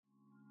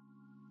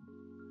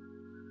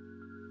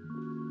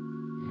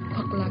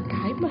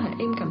mà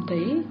em cảm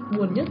thấy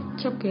buồn nhất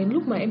trong cái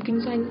lúc mà em kinh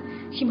doanh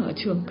khi mà ở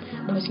trường,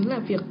 đó chính là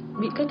việc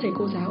bị các thầy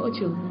cô giáo ở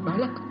trường nói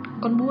là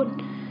con buôn.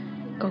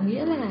 Có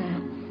nghĩa là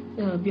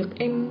việc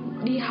em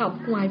đi học,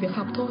 ngoài việc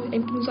học thôi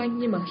em kinh doanh,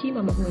 nhưng mà khi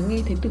mà mọi người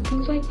nghe thấy từ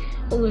kinh doanh,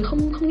 mọi người không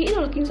nghĩ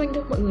là kinh doanh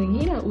đâu, mọi người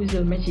nghĩ là ui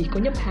giời mày chỉ có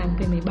nhập hàng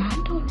về mày bán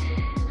thôi.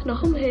 Nó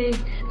không hề.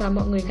 Và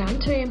mọi người gán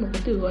cho em một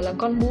cái từ gọi là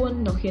con buôn.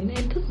 Nó khiến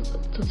em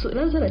thật sự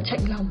rất là chạnh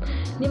lòng.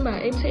 Nhưng mà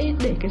em sẽ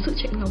để cái sự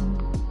chạnh lòng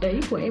đấy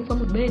của em qua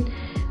một bên,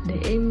 để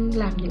em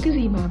làm những cái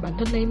gì mà bản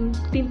thân em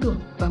tin tưởng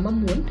và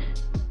mong muốn.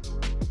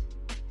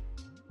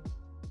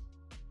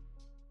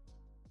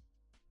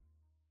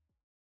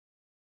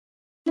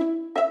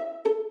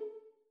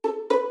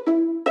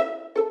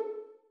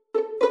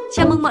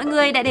 Chào mừng mọi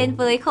người đã đến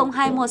với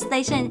 021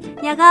 Station,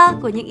 nhà ga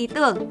của những ý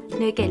tưởng,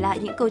 nơi kể lại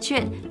những câu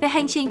chuyện về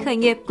hành trình khởi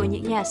nghiệp của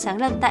những nhà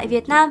sáng lập tại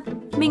Việt Nam.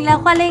 Mình là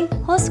Khoa Linh,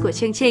 host của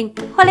chương trình.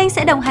 Khoa Linh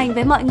sẽ đồng hành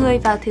với mọi người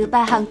vào thứ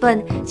 3 hàng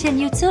tuần trên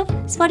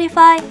YouTube,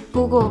 Spotify,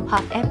 Google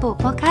hoặc Apple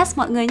Podcast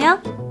mọi người nhé.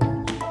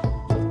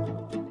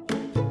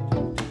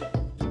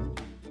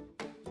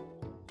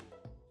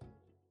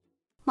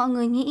 Mọi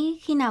người nghĩ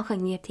khi nào khởi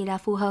nghiệp thì là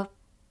phù hợp?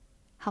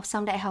 Học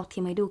xong đại học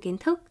thì mới đủ kiến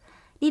thức,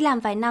 đi làm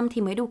vài năm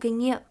thì mới đủ kinh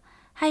nghiệm,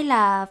 hay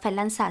là phải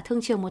lăn xả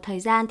thương trường một thời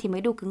gian thì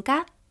mới đủ cứng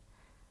cáp?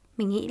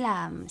 Mình nghĩ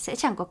là sẽ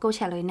chẳng có câu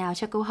trả lời nào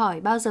cho câu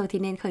hỏi bao giờ thì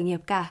nên khởi nghiệp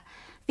cả,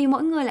 vì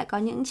mỗi người lại có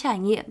những trải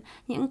nghiệm,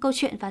 những câu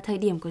chuyện và thời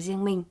điểm của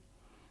riêng mình.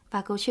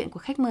 Và câu chuyện của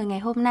khách mời ngày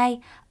hôm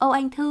nay, Âu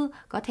Anh Thư,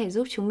 có thể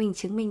giúp chúng mình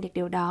chứng minh được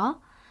điều đó.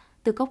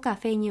 Từ cốc cà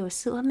phê nhiều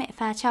sữa mẹ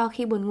pha cho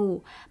khi buồn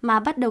ngủ mà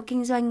bắt đầu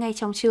kinh doanh ngay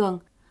trong trường,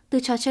 từ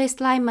trò chơi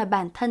slime mà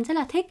bản thân rất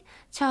là thích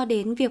cho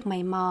đến việc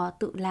mày mò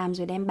tự làm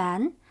rồi đem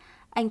bán,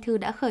 anh Thư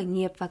đã khởi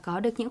nghiệp và có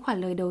được những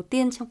khoản lời đầu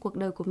tiên trong cuộc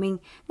đời của mình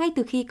ngay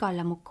từ khi còn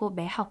là một cô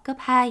bé học cấp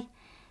 2.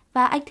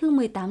 Và anh Thư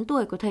 18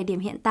 tuổi của thời điểm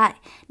hiện tại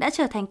đã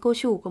trở thành cô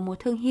chủ của một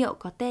thương hiệu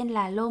có tên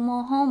là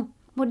Lomo Home,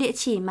 một địa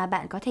chỉ mà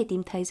bạn có thể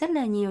tìm thấy rất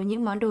là nhiều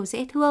những món đồ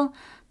dễ thương,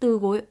 từ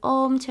gối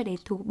ôm cho đến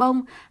thú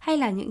bông hay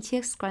là những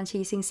chiếc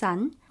scrunchie xinh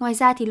xắn. Ngoài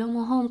ra thì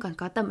Lomo Home còn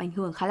có tầm ảnh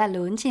hưởng khá là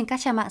lớn trên các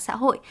trang mạng xã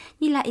hội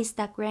như là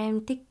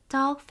Instagram,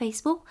 TikTok,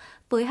 Facebook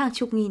với hàng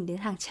chục nghìn đến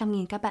hàng trăm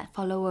nghìn các bạn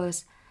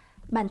followers.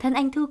 Bản thân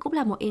anh Thư cũng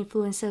là một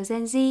influencer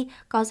Gen Z,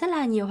 có rất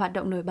là nhiều hoạt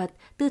động nổi bật,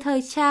 từ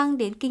thời trang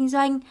đến kinh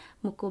doanh,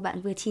 một cô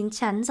bạn vừa chín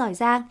chắn, giỏi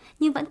giang,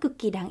 nhưng vẫn cực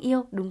kỳ đáng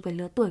yêu, đúng với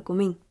lứa tuổi của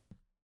mình.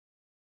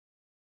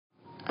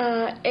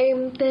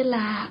 Em tên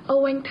là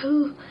Âu Anh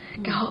Thư,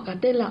 cả họ cả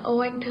tên là Âu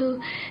Anh Thư.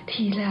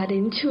 Thì là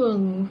đến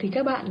trường thì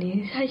các bạn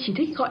ấy hay chỉ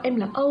thích gọi em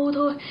là Âu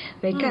thôi.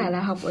 Với cả là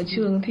học ở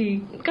trường thì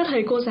các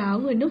thầy cô giáo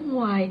người nước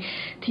ngoài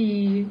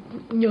thì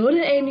nhớ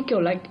đến em như kiểu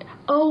là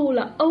Oh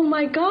là oh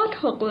my god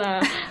hoặc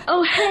là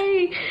oh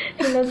hey,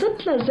 thì nó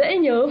rất là dễ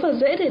nhớ và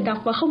dễ để đọc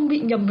và không bị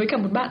nhầm với cả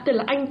một bạn tên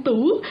là anh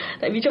Tú.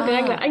 Tại vì trong tiếng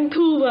Anh là anh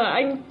Thư và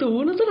anh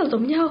Tú nó rất là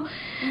giống nhau.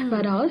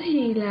 Và đó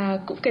thì là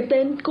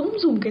cũng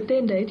dùng cái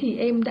tên đấy thì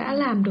em đã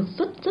làm được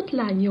rất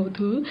là nhiều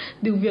thứ,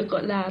 từ việc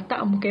gọi là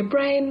tạo một cái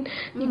brand,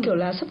 như kiểu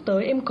là sắp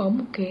tới em có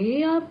một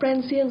cái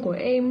brand riêng của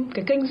em,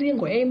 cái kênh riêng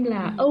của em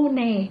là Âu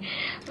nè.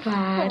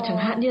 Và chẳng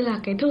hạn như là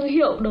cái thương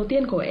hiệu đầu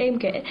tiên của em,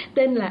 cái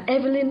tên là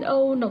Evelyn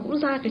Âu, nó cũng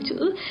ra cái chữ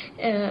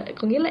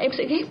có nghĩa là em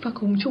sẽ ghép và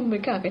cùng chung với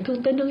cả cái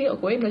tên thương hiệu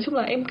của em. Nói chung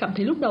là em cảm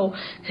thấy lúc đầu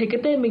thấy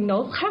cái tên mình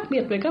nó khác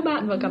biệt với các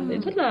bạn và cảm thấy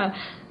rất là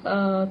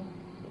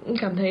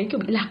cảm thấy kiểu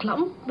bị lạc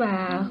lõng.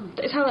 Và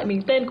tại sao lại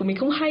tên của mình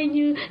không hay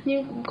như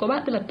có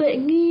bạn tên là Tuệ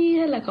Nghi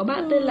hay là có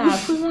bạn tên là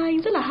Phương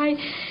Anh, rất là hay.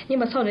 Nhưng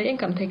mà sau đấy em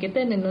cảm thấy cái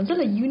tên này nó rất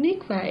là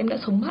unique và em đã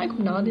sống mãi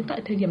cùng nó đến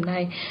tại thời điểm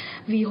này.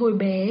 Vì hồi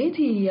bé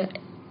thì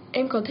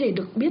em có thể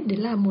được biết đến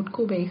là một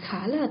cô bé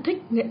khá là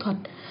thích nghệ thuật,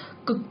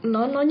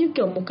 nó như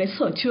kiểu một cái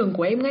sở trường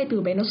của em ngay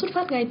từ bé, nó xuất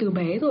phát ngay từ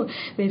bé rồi.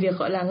 Về việc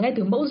gọi là ngay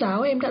từ mẫu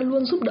giáo em đã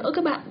luôn giúp đỡ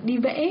các bạn đi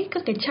vẽ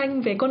các cái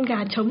tranh về con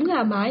gà trống,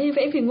 gà mái, hay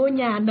vẽ về ngôi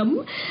nhà nấm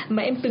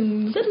mà em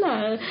từng rất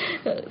là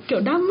kiểu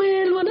đam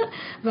mê luôn á.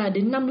 Và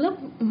đến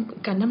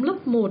cả năm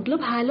lớp 1, lớp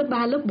 2, lớp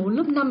 3, lớp 4,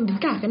 lớp 5 đến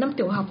cả cái năm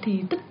tiểu học thì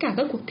tất cả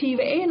các cuộc thi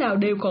vẽ nào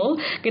đều có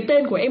cái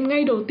tên của em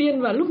ngay đầu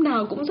tiên và lúc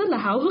nào cũng rất là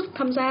háo hức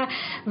tham gia.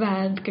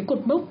 Và cái cột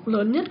mốc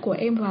lớn nhất của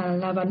em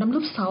là vào năm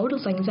lớp 6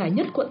 được giành giải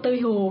nhất quận Tây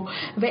Hồ,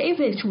 vẽ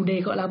về chủ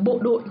đề gọi là bộ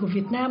đội của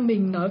Việt Nam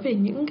mình, nói về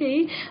những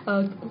cái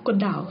quần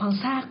đảo Hoàng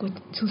Sa của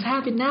Trường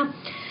Sa Việt Nam.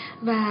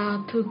 Và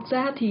thực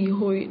ra thì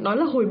nói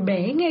là hồi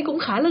bé nghe cũng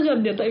khá là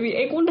gần được, tại vì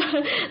em cũng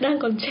đang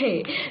còn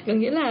trẻ. Có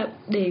nghĩa là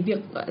để việc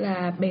gọi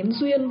là bén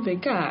duyên với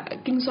cả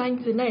kinh doanh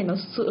thế này nó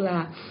thực sự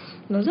là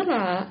nó rất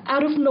là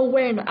out of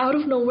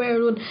nowhere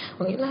luôn.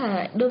 Có nghĩa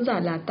là đơn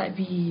giản là tại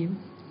vì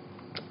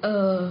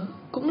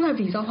cũng là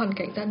vì do hoàn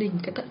cảnh gia đình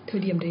cái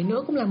thời điểm đấy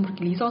nữa, cũng là một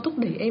lý do thúc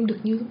đẩy em được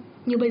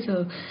như bây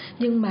giờ.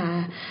 Nhưng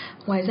mà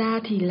ngoài ra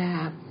thì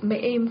là mẹ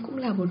em cũng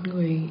là một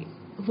người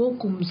vô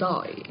cùng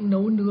giỏi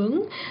nấu nướng,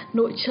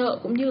 nội trợ,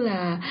 cũng như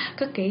là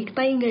các cái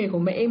tay nghề của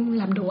mẹ em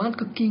làm đồ ăn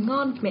cực kỳ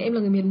ngon. Mẹ em là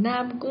người miền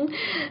Nam, cũng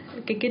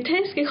cái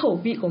taste, cái khẩu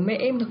vị của mẹ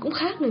em nó cũng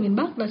khác người miền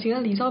Bắc. Đó chính là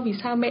lý do vì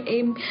sao mẹ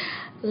em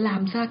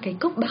làm ra cái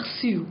cốc bạc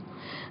xỉu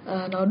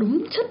nó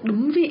đúng chất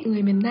đúng vị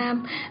người miền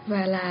Nam,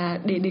 và là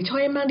để cho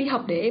em mang đi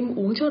học để em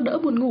uống cho đỡ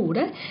buồn ngủ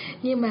đấy.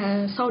 Nhưng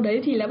mà sau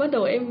đấy thì là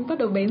em bắt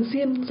đầu bén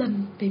duyên dần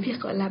với việc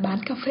gọi là bán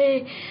cà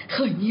phê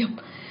khởi nghiệp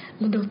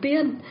lần đầu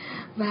tiên.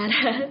 Và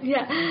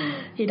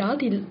thì đó,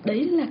 thì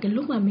đấy là cái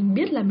lúc mà mình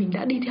biết là mình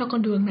đã đi theo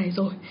con đường này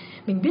rồi.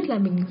 Mình biết là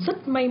mình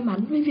rất may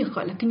mắn với việc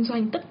gọi là kinh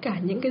doanh. Tất cả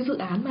những cái dự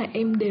án mà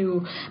em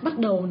đều bắt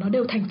đầu nó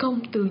đều thành công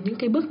từ những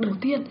cái bước đầu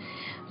tiên.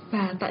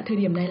 Và tại thời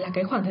điểm này là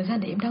cái khoảng thời gian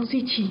để em đang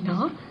duy trì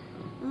nó.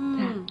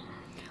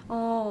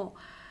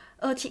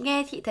 Chị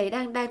nghe chị thấy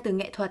đang từ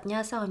nghệ thuật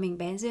nha, sau rồi mình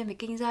bén duyên với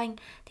kinh doanh.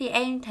 Thì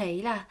em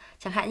thấy là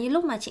chẳng hạn như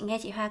lúc mà chị nghe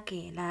chị Hoa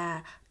kể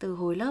là từ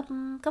hồi lớp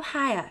cấp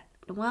 2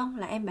 đúng không?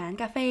 Là em bán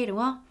cà phê đúng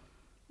không?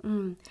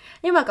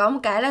 Nhưng mà có một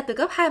cái là từ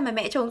cấp 2 mà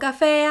mẹ trồng cà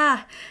phê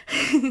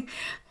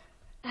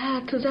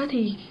Thực ra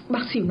thì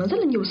bạc xỉu nó rất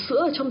là nhiều sữa,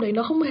 ở trong đấy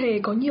nó không hề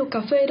có nhiều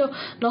cà phê đâu.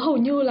 Nó hầu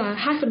như là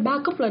 2/3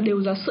 cốc là đều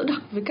là sữa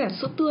đặc với cả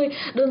sữa tươi.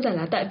 Đơn giản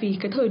là tại vì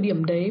cái thời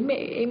điểm đấy mẹ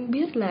em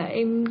biết là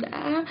em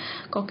đã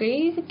có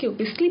cái kiểu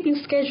cái sleeping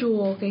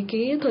schedule,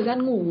 cái thời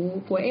gian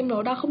ngủ của em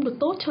nó đang không được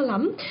tốt cho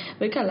lắm.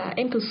 Với cả là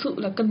em thực sự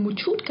là cần một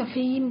chút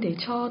caffeine để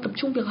cho tập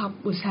trung việc học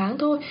buổi sáng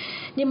thôi.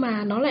 Nhưng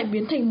mà nó lại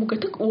biến thành một cái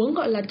thức uống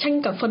gọi là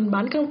tranh cả phần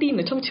bán căng tin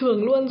ở trong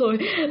trường luôn rồi.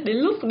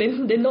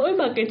 Đến nỗi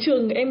mà cái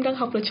trường em đang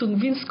học là trường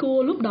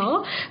Vinschool lúc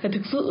đó là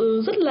thực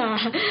sự rất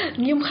là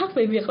nghiêm khắc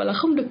về việc gọi là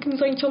không được kinh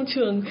doanh trong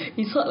trường,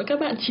 vì sợ là các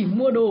bạn chỉ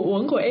mua đồ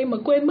uống của em mà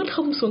quên mất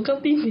không xuống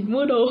căng tin để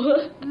mua đồ.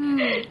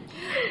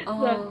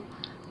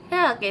 Thế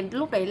là cái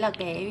lúc đấy là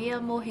cái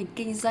mô hình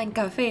kinh doanh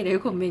cà phê đấy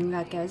của mình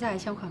là kéo dài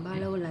trong khoảng bao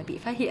lâu là bị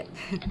phát hiện?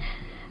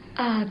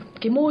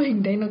 Cái mô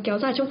hình đấy nó kéo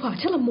dài trong khoảng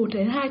chắc là 1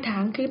 đến 2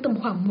 tháng, cái tầm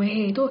khoảng mùa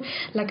hè thôi,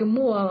 là cái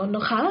mùa nó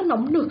khá là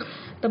nóng nực.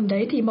 Tầm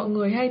đấy thì mọi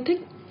người hay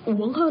thích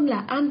uống hơn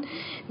là ăn.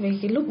 Về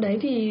cái lúc đấy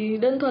thì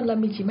đơn thuần là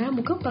mình chỉ mang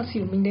một cốc bạc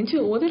xỉu mình đến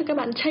trường uống, thế là các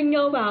bạn tranh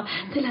nhau vào.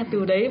 Thế là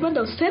từ đấy bắt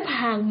đầu xếp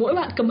hàng, mỗi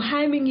bạn cầm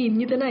 20.000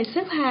 như thế này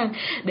xếp hàng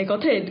để có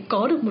thể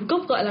có được một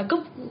cốc gọi là cốc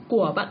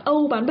của bạn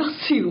Âu bán bạc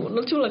xỉu.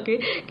 Nói chung là cái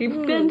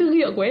tên thương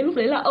hiệu của em lúc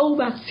đấy là Âu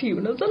bạc xỉu,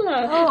 nó rất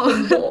là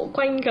rầm rộ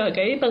quanh cả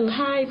cái tầng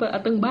 2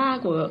 và tầng 3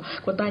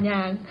 của tòa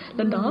nhà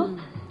lần đó.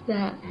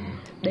 Dạ.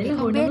 Đấy là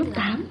hồi năm lớp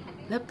 8.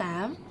 Lớp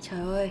 8, trời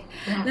ơi,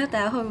 lớp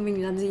 8 hồi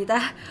mình làm gì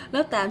ta?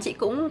 Lớp 8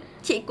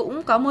 chị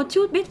cũng có một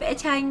chút biết vẽ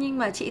tranh, nhưng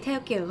mà chị theo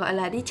kiểu gọi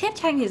là đi chép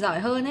tranh thì giỏi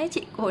hơn ấy.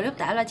 Chị hồi lớp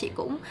 8 là chị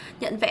cũng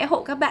nhận vẽ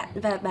hộ các bạn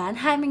và bán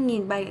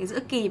 20.000 bài giữa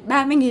kỳ,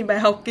 30.000 bài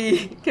học kỳ,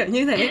 kiểu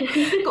như thế.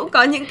 Cũng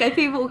có những cái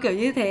phi vụ kiểu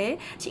như thế.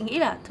 Chị nghĩ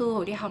là Thư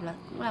hồi đi học là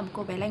cũng là một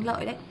cô bé lanh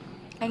lợi đấy.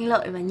 Lanh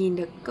lợi và nhìn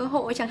được cơ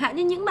hội, chẳng hạn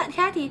như những bạn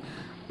khác thì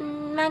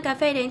mang cà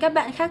phê đến các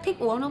bạn khác thích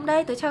uống, đúng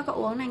đây, tớ cho cậu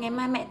uống này, ngày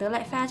mai mẹ tớ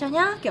lại pha cho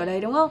nhá, kiểu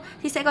đấy đúng không?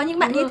 Thì sẽ có những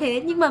bạn như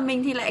thế, nhưng mà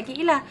mình thì lại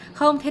nghĩ là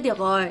không, thế được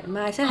rồi,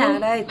 mai xếp hàng ở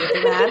đây tớ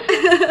bán.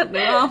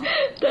 Đúng không?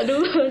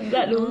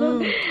 Dạ đúng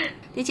rồi.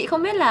 Thì chị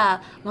không biết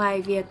là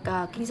ngoài việc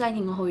kinh doanh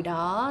thì hồi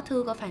đó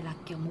Thư có phải là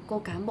kiểu một cô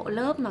cán bộ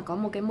lớp mà có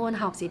một cái môn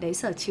học gì đấy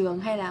sở trường,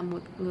 hay là một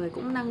người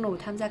cũng năng nổ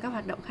tham gia các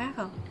hoạt động khác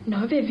không?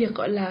 Nói về việc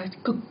gọi là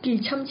cực kỳ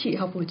chăm chỉ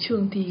học ở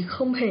trường thì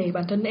không hề,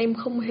 bản thân em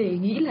không hề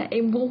nghĩ là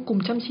em vô cùng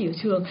chăm chỉ ở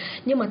trường.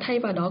 Nhưng mà thay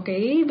vào đó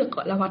cái việc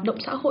gọi là hoạt động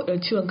xã hội ở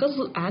trường, các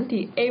dự án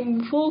thì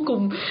em vô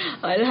cùng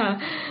gọi là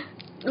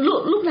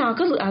lúc nào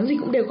các dự án gì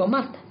cũng đều có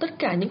mặt. Tất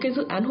cả những cái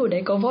dự án hồi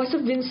đấy có Voice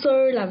of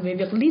Windsor làm về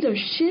việc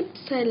leadership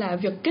hay là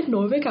việc kết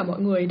nối với cả mọi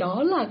người,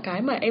 đó là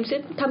cái mà em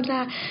sẽ tham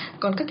gia.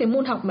 Còn các cái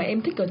môn học mà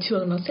em thích ở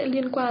trường nó sẽ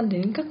liên quan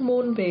đến các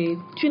môn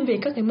chuyên về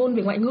các cái môn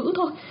về ngoại ngữ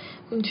thôi,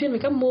 chuyên về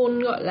các môn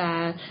gọi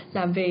là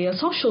làm về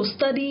social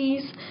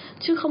studies,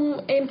 chứ không,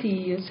 em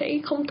thì sẽ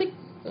không thích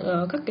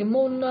các cái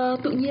môn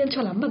tự nhiên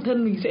cho lắm. Bản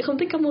thân mình sẽ không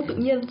thích các môn tự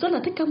nhiên, rất là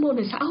thích các môn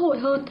về xã hội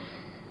hơn.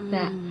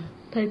 Dạ,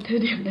 thời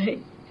điểm đấy.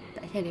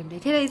 Thời điểm đấy.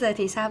 Thế bây giờ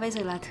thì sao? Bây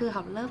giờ là Thư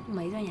học lớp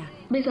mấy rồi nhỉ?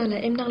 Bây giờ là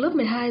em đang lớp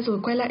 12 rồi,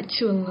 quay lại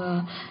trường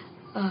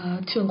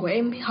trường của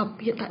em học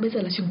hiện tại bây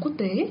giờ là trường quốc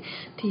tế.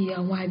 Thì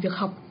ngoài việc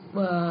học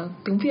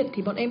tiếng Việt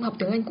thì bọn em học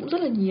tiếng Anh cũng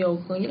rất là nhiều.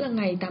 Có nghĩa là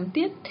ngày 8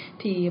 tiết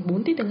thì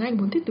 4 tiết tiếng Anh,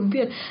 4 tiết tiếng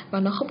Việt. Và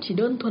nó không chỉ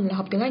đơn thuần là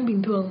học tiếng Anh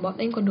bình thường, bọn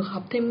em còn được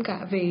học thêm cả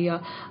về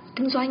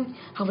kinh doanh,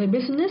 học về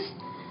business.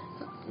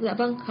 Dạ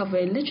vâng, học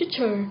về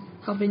literature,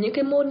 học về những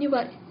cái môn như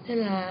vậy. Nên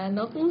là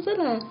nó cũng rất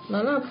là,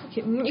 nó là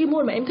những cái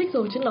môn mà em thích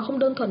rồi, chứ nó không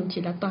đơn thuần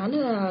chỉ là toán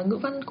hay là ngữ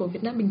văn của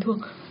Việt Nam bình thường.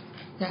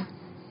 Dạ.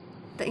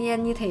 Tự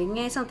nhiên như thế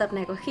nghe xong tập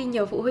này có khi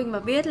nhiều phụ huynh mà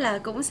biết là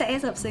cũng sẽ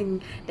dập dình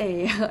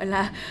để gọi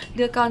là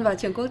đưa con vào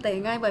trường quốc tế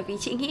ngay. Bởi vì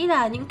chị nghĩ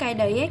là những cái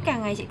đấy ấy,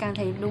 càng ngày chị càng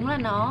thấy đúng là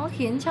nó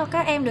khiến cho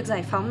các em được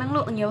giải phóng năng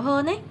lượng nhiều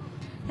hơn ấy.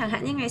 Chẳng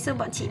hạn như ngày xưa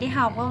bọn chị đi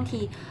học không,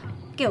 thì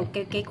kiểu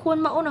cái khuôn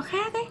mẫu nó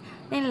khác ấy,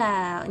 nên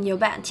là nhiều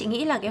bạn, chị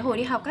nghĩ là cái hồi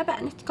đi học các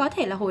bạn có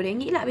thể là hồi đấy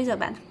nghĩ lại bây giờ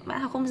bạn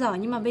học không giỏi,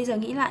 nhưng mà bây giờ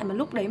nghĩ lại mà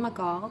lúc đấy mà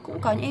cũng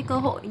có những cái cơ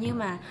hội như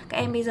mà các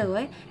em bây giờ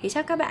ấy, thì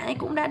chắc các bạn ấy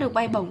cũng đã được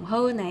bay bổng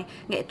hơn này,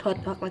 nghệ thuật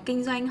hoặc là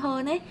kinh doanh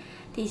hơn ấy.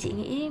 Thì chị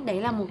nghĩ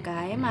đấy là một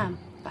cái mà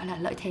gọi là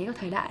lợi thế của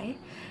thời đại ấy.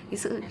 Cái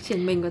sự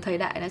chuyển mình của thời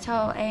đại đã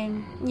cho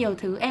em nhiều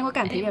thứ. Em có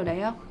cảm thấy điều đấy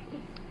không?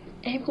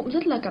 Em cũng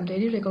rất là cảm thấy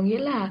điều đấy, có nghĩa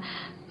là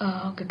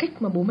cái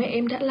cách mà bố mẹ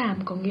em đã làm,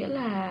 có nghĩa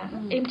là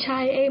em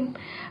trai em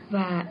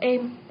và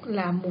em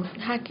là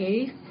hai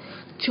cái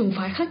trường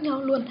phái khác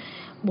nhau luôn.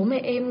 Bố mẹ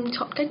em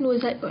chọn cách nuôi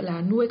dạy gọi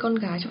là nuôi con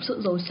gái trong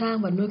sự giàu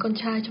sang và nuôi con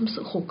trai trong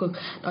sự khổ cực.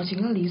 Đó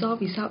chính là lý do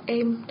vì sao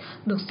em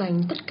được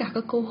dành tất cả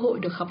các cơ hội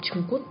được học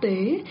trường quốc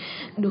tế,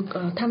 được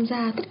tham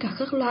gia tất cả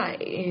các loại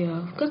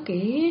các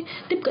cái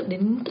tiếp cận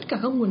đến tất cả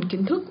các nguồn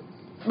kiến thức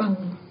bằng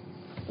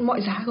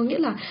mọi giá. Có nghĩa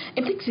là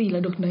em thích gì là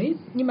được đấy,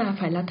 nhưng mà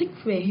phải là thích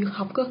về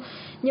học cơ.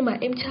 Nhưng mà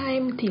em trai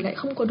em thì lại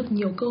không có được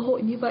nhiều cơ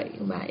hội như vậy,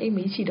 và em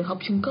ấy chỉ được học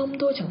trường công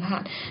thôi chẳng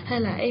hạn,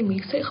 hay là em ấy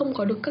sẽ không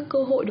có được các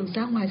cơ hội được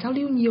ra ngoài giao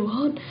lưu nhiều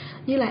hơn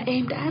như là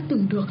em đã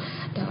từng được.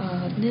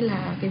 Nên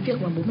là cái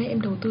việc mà bố mẹ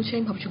em đầu tư cho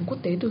em học trường quốc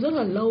tế từ rất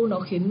là lâu, nó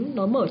khiến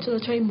nó mở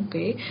cho em một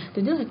cái,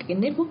 thứ nhất là cái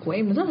network của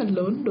em nó rất là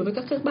lớn đối với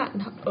các bạn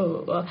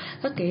ở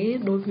các cái,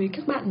 đối với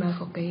các bạn mà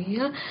có cái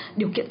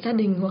điều kiện gia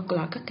đình hoặc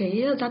là các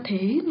cái gia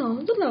thế nó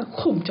rất là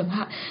khủng chẳng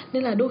hạn.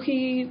 Nên là đôi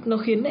khi nó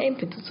khiến em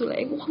phải thực sự là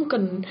em cũng không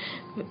cần,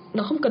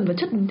 nó không cần vật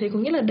chất đến thế, có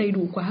nghĩa là đầy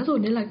đủ quá rồi,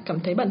 nên là cảm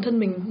thấy bản thân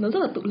mình nó rất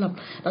là tự lập.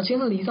 Đó chính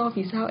là lý do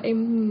vì sao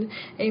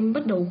em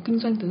bắt đầu kinh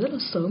doanh từ rất là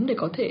sớm, để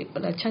có thể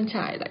gọi là trang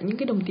trải lại những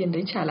cái đồng tiền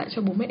đấy, trả lại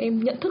cho bố mẹ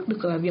em, nhận thức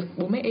được là việc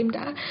bố mẹ em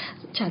đã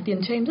trả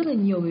tiền cho em rất là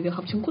nhiều về việc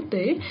học trường quốc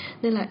tế.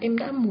 Nên là em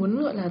đã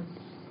muốn gọi là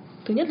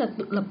thứ nhất là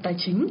tự lập tài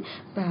chính,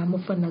 và một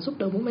phần là giúp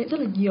đỡ bố mẹ rất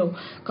là nhiều.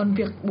 Còn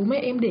việc bố mẹ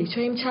em để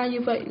cho em trai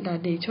như vậy là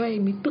để cho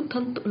em ấy tự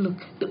thân tự lực,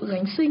 tự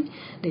gánh sinh,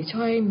 để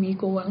cho em ấy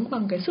cố gắng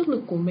bằng cái sức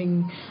lực của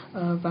mình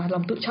và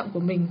lòng tự trọng của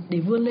mình để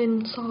vươn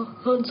lên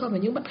hơn so với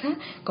những bạn khác.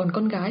 Còn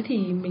con gái thì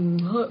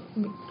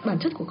bản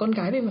chất của con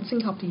gái về mặt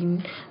sinh học thì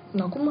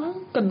nó cũng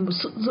cần một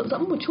sự dựa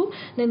dẫm một chút,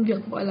 nên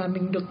việc gọi là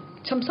mình được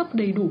chăm sóc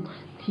đầy đủ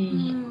thì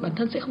bản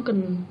thân sẽ không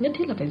cần nhất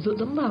thiết là phải dựa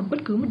dẫm vào bất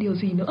cứ một điều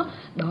gì nữa.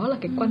 Đó là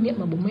cái quan niệm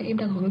mà bố mẹ em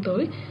đang hướng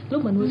tới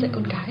lúc mà nuôi dạy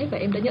con cái, và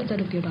em đã nhận ra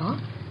được điều đó.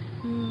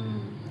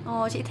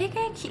 Chị thích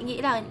ấy, chị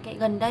nghĩ là cái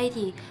gần đây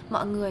thì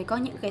mọi người có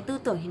những cái tư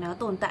tưởng thì nó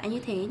tồn tại như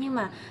thế, nhưng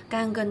mà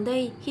càng gần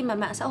đây khi mà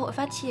mạng xã hội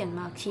phát triển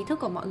mà trí thức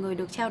của mọi người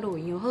được trao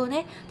đổi nhiều hơn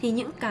ấy, thì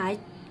những cái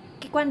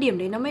quan điểm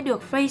đấy nó mới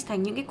được phrase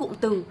thành những cái cụm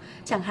từ.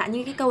 Chẳng hạn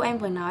như cái câu em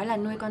vừa nói là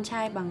nuôi con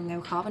trai bằng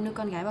nghèo khó và nuôi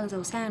con gái bằng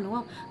giàu sang, đúng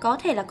không? Có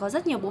thể là có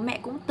rất nhiều bố mẹ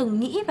cũng từng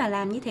nghĩ và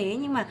làm như thế,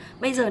 nhưng mà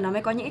bây giờ nó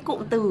mới có những cái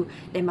cụm từ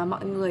để mà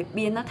mọi người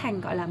biến nó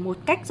thành gọi là một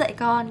cách dạy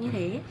con như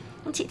thế.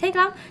 Chị thích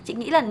lắm, chị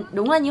nghĩ là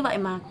đúng là như vậy,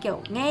 mà kiểu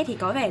nghe thì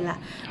có vẻ là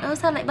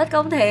sao lại bất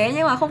công thế,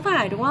 nhưng mà không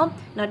phải, đúng không?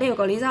 Nó đều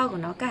có lý do của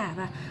nó cả.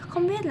 Và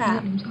không biết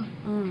là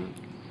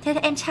thế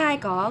em trai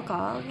có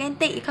ghen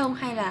tị không,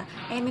 hay là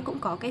em ấy cũng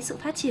có cái sự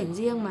phát triển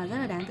riêng mà rất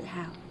là đáng tự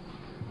hào?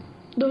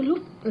 Đôi lúc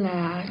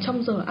là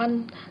trong giờ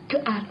ăn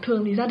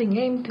thường thì gia đình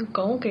em thì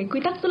có một cái quy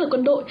tắc rất là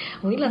quân đội,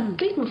 có nghĩa là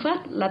click một phát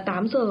là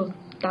 8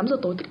 giờ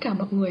tối tất cả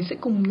mọi người sẽ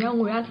cùng nhau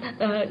ngồi ăn,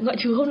 ngoại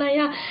trừ hôm nay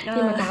nha.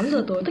 Nhưng mà 8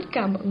 giờ tối tất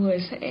cả mọi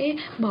người sẽ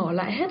bỏ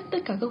lại hết tất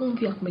cả các công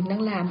việc mình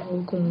đang làm,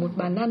 ngồi cùng một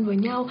bàn ăn với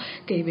nhau,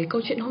 kể về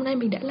câu chuyện hôm nay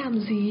mình đã làm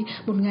gì,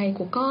 một ngày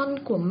của con,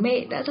 của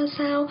mẹ đã ra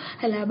sao,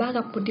 hay là ba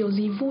gặp một điều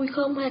gì vui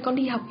không, hay con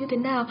đi học như thế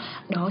nào.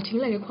 Đó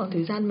chính là cái khoảng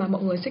thời gian mà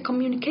mọi người sẽ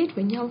communicate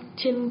với nhau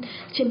trên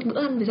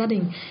bữa ăn với gia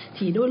đình.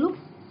 Thì đôi lúc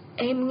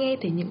em nghe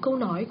thấy những câu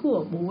nói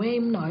của bố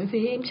em nói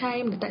với em trai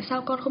em là tại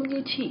sao con không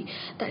như chị,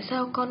 tại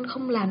sao con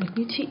không làm được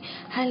như chị,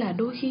 hay là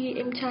đôi khi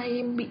em trai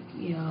em bị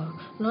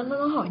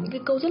nó hỏi những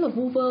cái câu rất là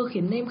vu vơ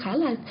khiến em khá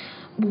là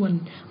buồn.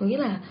 Có nghĩa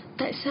là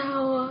tại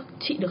sao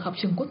chị được học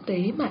trường quốc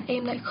tế mà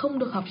em lại không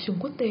được học trường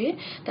quốc tế,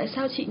 tại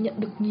sao chị nhận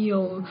được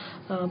nhiều,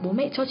 bố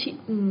mẹ cho chị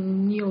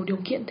nhiều điều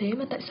kiện thế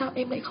mà tại sao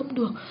em lại không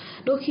được.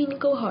 Đôi khi những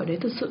câu hỏi đấy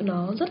thực sự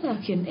nó rất là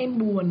khiến em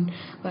buồn.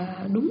 Và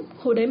đúng,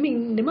 hồi đấy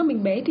nếu mà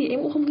mình bé thì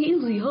em cũng không nghĩ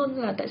được gì hơn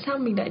là tại sao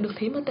mình lại được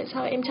thế mà tại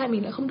sao em trai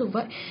mình lại không được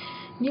vậy.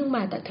 Nhưng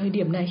mà tại thời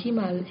điểm này, khi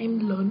mà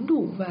em lớn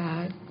đủ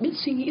và biết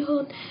suy nghĩ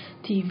hơn,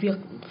 thì việc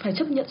phải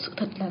chấp nhận sự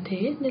thật là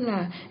thế. Nên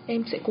là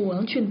em sẽ cố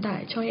gắng truyền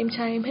tải cho em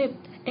trai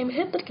em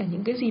hết tất cả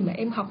những cái gì mà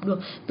em học được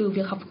từ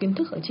việc học kiến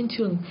thức ở trên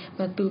trường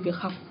và từ việc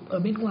học ở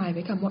bên ngoài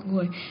với cả mọi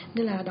người.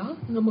 Nên là đó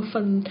là một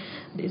phần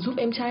để giúp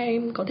em trai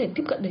em có thể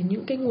tiếp cận đến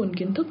những cái nguồn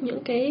kiến thức,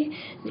 những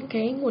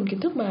cái nguồn kiến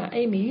thức mà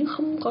em ấy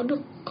không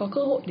có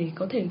cơ hội để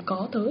có thể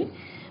có tới,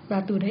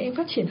 và từ đấy em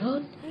phát triển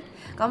hơn.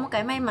 Có một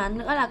cái may mắn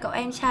nữa là cậu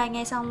em trai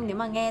nghe xong, nếu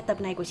mà nghe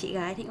tập này của chị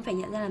gái thì cũng phải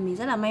nhận ra là mình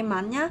rất là may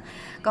mắn nhá.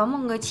 Có một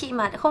người chị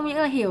mà không những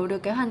là hiểu được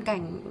cái hoàn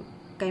cảnh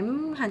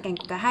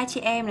của cả hai chị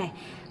em này,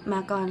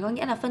 mà còn có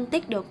nghĩa là phân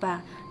tích được, và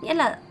nghĩa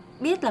là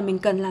biết là mình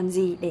cần làm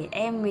gì để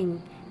em mình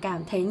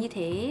cảm thấy như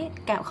thế,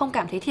 không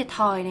cảm thấy thiệt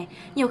thòi này.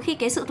 Nhiều khi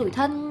cái sự tủi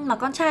thân mà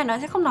con trai nó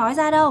sẽ không nói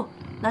ra đâu,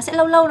 nó sẽ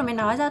lâu lâu là mới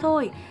nói ra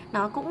thôi.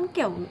 Nó cũng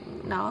kiểu,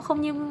 nó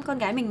không như con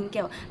gái mình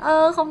kiểu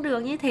không được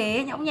như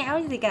thế, nhõng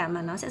nhẽo gì cả,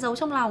 mà nó sẽ giấu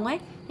trong lòng ấy.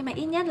 Nhưng mà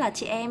ít nhất là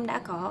chị em đã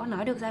có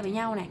nói được ra với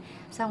nhau này.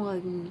 Xong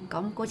rồi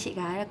có một cô chị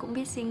gái là cũng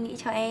biết suy nghĩ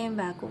cho em,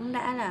 và cũng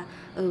đã là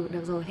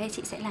được rồi, thế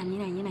chị sẽ làm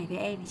như này với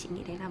em. Thì chị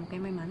nghĩ đấy là một cái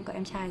may mắn của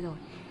em trai rồi.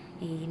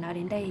 Thì nói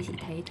đến đây thì chị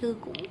thấy Thư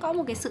cũng có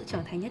một cái sự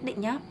trưởng thành nhất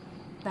định nhá.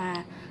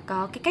 Và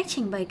có cái cách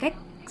trình bày, cách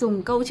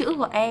dùng câu chữ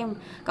của em,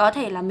 có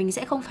thể là mình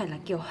sẽ không phải là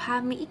kiểu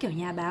hoa mỹ, kiểu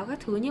nhà báo các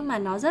thứ, nhưng mà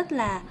nó rất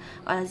là,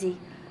 gọi là gì,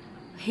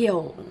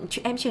 hiểu,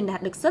 em truyền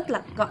đạt được rất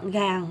là gọn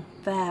gàng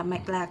và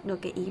mạch lạc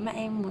được cái ý mà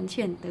em muốn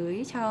truyền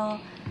tới cho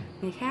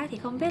người khác thì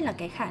không biết là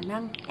cái khả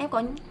năng, em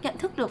có nhận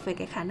thức được về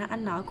cái khả năng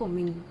ăn nói của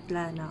mình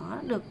là nó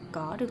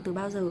có được từ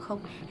bao giờ không?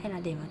 Hay là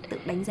để mà tự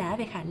đánh giá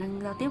về khả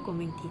năng giao tiếp của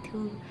mình thì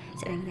Thư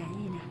sẽ đánh giá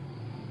như thế nào?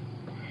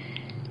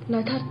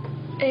 Nói thật,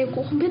 em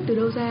cũng không biết từ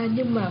đâu ra,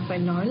 nhưng mà phải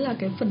nói là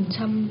cái phần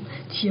trăm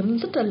chiếm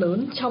rất là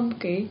lớn trong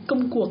cái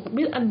công cuộc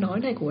biết ăn nói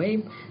này của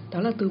em,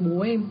 đó là từ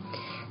bố em.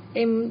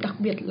 Em đặc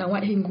biệt là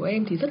ngoại hình của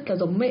em thì rất là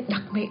giống mẹ,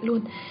 đặc mẹ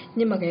luôn.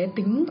 Nhưng mà cái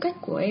tính cách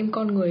của em,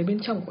 con người bên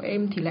trong của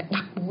em thì lại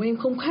đặc bố em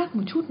không khác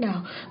một chút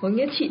nào. Có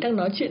nghĩa chị đang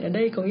nói chuyện ở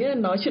đây, có nghĩa là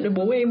nói chuyện với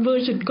bố em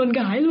version con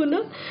gái luôn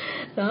đó.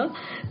 Đó,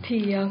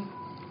 thì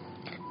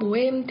bố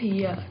em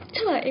thì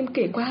chắc là em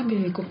kể qua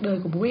về cuộc đời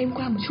của bố em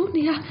qua một chút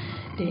đi ha,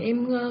 để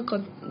em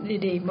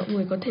để mọi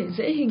người có thể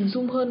dễ hình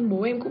dung hơn.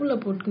 Bố em cũng là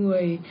một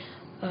người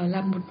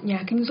làm một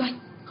nhà kinh doanh,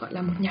 gọi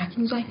là một nhà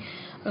kinh doanh.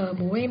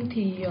 Bố em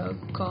thì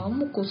có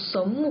một cuộc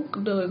sống, một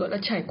cuộc đời gọi là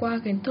trải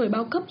qua cái thời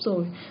bao cấp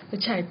rồi, và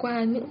trải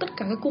qua tất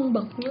cả các cung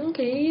bậc, những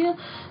cái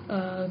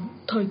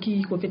thời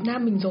kỳ của Việt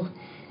Nam mình rồi.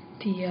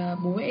 Thì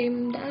bố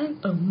em đã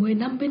ở 10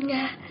 năm bên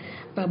Nga,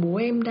 và bố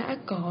em đã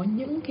có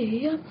những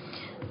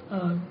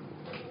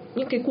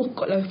cái cuộc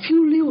gọi là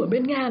phiêu lưu ở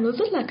bên Nga nó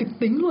rất là kịch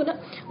tính luôn á.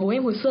 Bố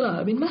em hồi xưa là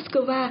ở bên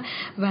Moscow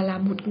và là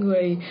một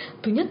người,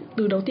 thứ nhất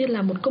từ đầu tiên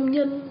là một công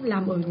nhân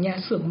làm ở nhà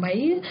xưởng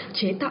máy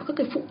chế tạo các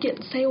cái phụ kiện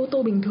xe ô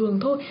tô bình thường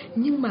thôi,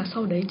 nhưng mà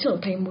sau đấy trở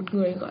thành một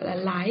người gọi là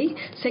lái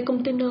xe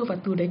container, và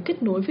từ đấy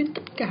kết nối với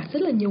tất cả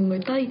rất là nhiều người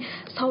Tây.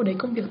 Sau đấy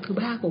công việc thứ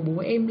ba của bố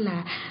em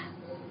là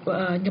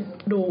nhập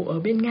đồ ở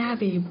bên Nga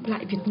về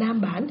lại Việt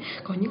Nam bán.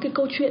 Có những cái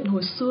câu chuyện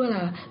hồi xưa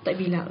là tại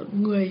vì là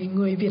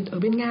người Việt ở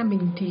bên Nga mình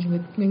thì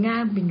người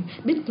Nga mình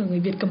biết là người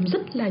Việt cầm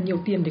rất là nhiều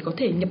tiền để có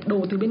thể nhập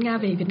đồ từ bên Nga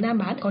về Việt Nam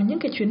bán. Có những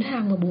cái chuyến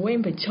hàng mà bố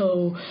em phải chờ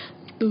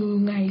từ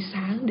ngày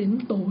sáng đến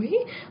tối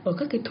ở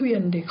các cái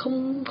thuyền để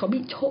không có bị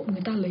trộm,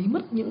 người ta lấy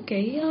mất những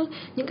cái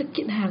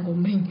kiện hàng của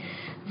mình.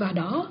 Và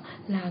đó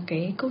là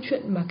cái câu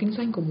chuyện mà kinh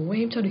doanh của bố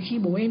em cho đến khi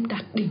bố em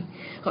đạt đỉnh,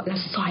 gọi là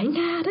soái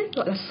Nga đấy,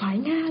 gọi là soái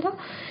Nga đó.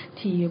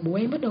 Thì bố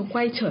em bắt đầu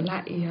quay trở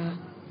lại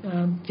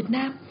Việt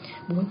Nam.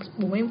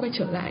 Bố em quay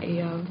trở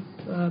lại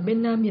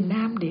bên miền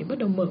Nam để bắt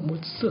đầu mở một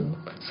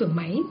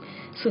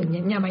xưởng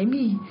nhà máy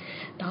mì.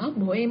 Đó,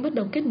 bố em bắt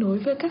đầu kết nối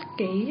với các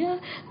cái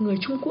người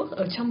Trung Quốc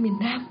ở trong miền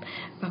Nam,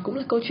 và cũng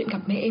là câu chuyện gặp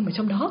mẹ em ở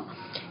trong đó.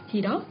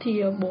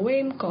 Thì bố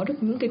em có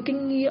được những cái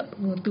kinh nghiệm,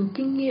 từ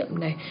kinh nghiệm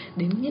này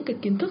đến những cái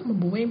kiến thức mà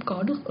bố em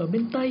có được ở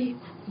bên Tây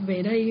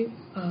về đây,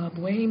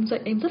 bố em dạy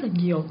em rất là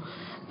nhiều.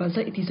 Và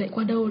dạy thì dạy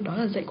qua đâu? Đó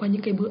là dạy qua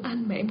những cái bữa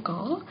ăn mà em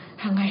có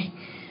hàng ngày.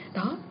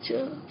 Đó,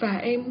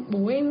 và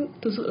bố em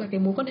thực sự là cái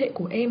mối quan hệ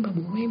của em và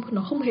bố em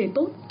nó không hề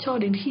tốt cho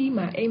đến khi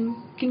mà em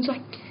kinh doanh.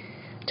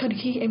 Cho đến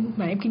khi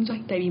em kinh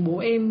doanh, tại vì bố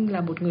em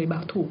là một người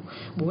bảo thủ,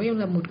 bố em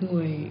là một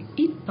người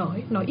ít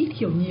nói ít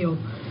hiểu nhiều,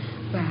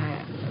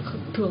 và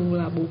thường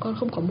là bố con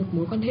không có một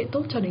mối quan hệ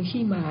tốt cho đến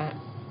khi mà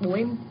bố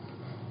em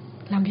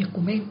làm việc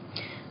cùng em.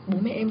 Bố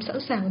mẹ em sẵn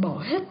sàng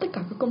bỏ hết tất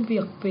cả các công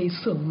việc về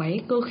xưởng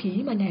máy cơ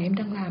khí mà nhà em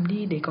đang làm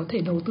đi để có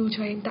thể đầu tư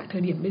cho em tại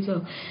thời điểm bây giờ.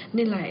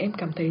 Nên là em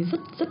cảm thấy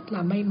rất rất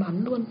là may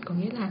mắn luôn. Có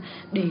nghĩa là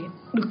để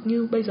được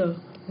như bây giờ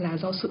là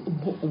do sự ủng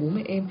hộ của bố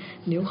mẹ em.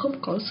 Nếu không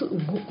có sự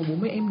ủng hộ của bố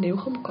mẹ em, nếu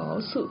không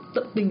có sự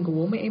tận tình của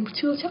bố mẹ em,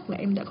 chưa chắc là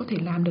em đã có thể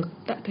làm được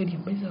tại thời điểm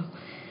bây giờ.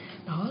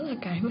 Đó là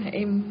cái mà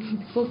em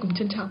vô cùng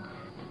trân trọng.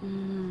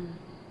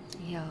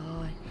 Hiểu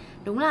rồi.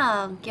 Đúng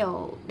là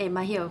kiểu để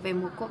mà hiểu về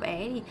một cô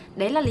bé thì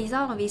đấy là lý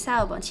do mà vì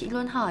sao bọn chị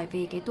luôn hỏi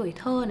về cái tuổi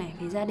thơ này,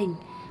 về gia đình.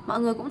 Mọi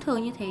người cũng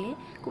thường như thế.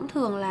 Cũng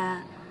thường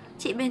là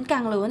chị bên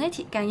càng lớn ấy,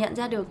 chị càng nhận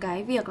ra được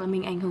cái việc là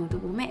mình ảnh hưởng từ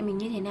bố mẹ mình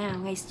như thế nào.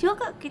 Ngày trước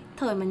á, cái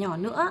thời mà nhỏ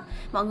nữa,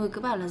 mọi người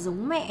cứ bảo là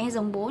giống mẹ hay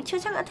giống bố, chưa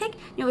chắc đã thích.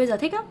 Nhưng bây giờ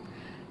thích lắm.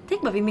 Thích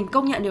bởi vì mình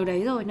công nhận điều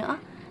đấy rồi nữa.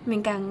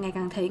 Mình càng ngày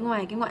càng thấy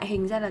ngoài cái ngoại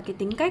hình ra là cái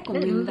tính cách của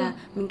mình. Và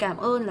mình cảm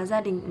ơn là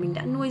gia đình mình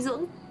đã nuôi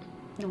dưỡng,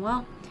 đúng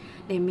không?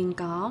 Để mình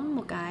có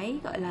một cái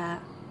gọi là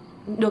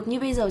được như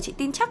bây giờ. Chị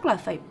tin chắc là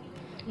phải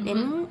đến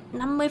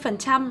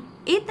 50%,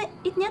 ít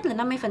nhất là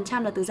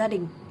 50% là từ gia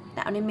đình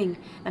tạo nên mình,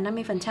 và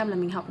 50% là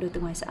mình học được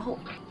từ ngoài xã hội.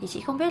 Thì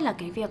chị không biết là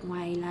cái việc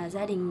ngoài là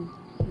gia đình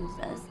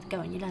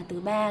kiểu như là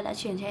từ ba đã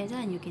truyền cho em rất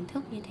là nhiều kiến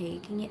thức như thế,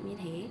 kinh nghiệm như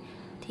thế,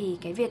 thì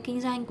cái việc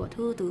kinh doanh của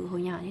Thư từ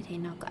hồi nhỏ như thế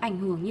nó có ảnh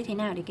hưởng như thế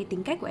nào đến cái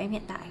tính cách của em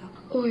hiện tại không?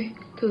 Ôi,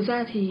 thực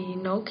ra thì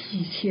nó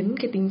chỉ khiến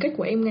cái tính cách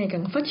của em ngày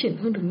càng phát triển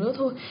hơn được nữa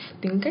thôi.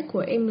 Tính cách của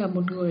em là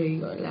một người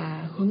gọi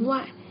là hướng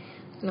ngoại,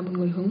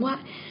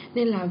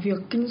 nên là việc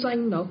kinh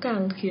doanh nó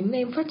càng khiến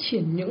em phát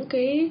triển những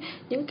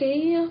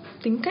cái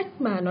tính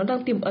cách mà nó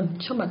đang tiềm ẩn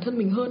trong bản thân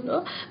mình hơn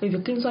nữa. Về việc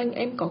kinh doanh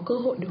em có cơ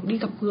hội được đi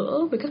gặp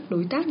gỡ với các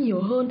đối tác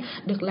nhiều hơn,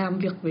 được làm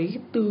việc với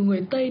từ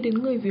người Tây đến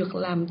người Việt,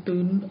 làm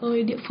từ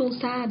nơi địa phương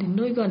xa đến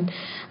nơi gần,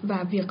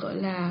 và việc gọi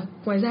là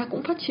ngoài ra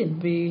cũng phát triển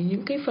về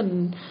những cái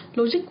phần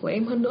logic của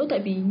em hơn nữa. Tại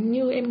vì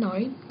như em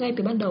nói ngay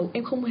từ ban đầu,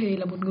 em không hề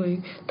là một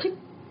người thích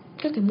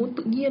các cái môn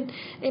tự nhiên.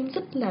 Em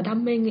rất là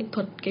đam mê nghệ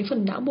thuật, cái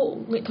phần não bộ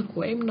nghệ thuật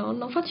của em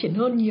nó phát triển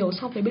hơn nhiều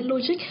so với bên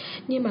logic.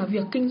 Nhưng mà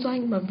việc kinh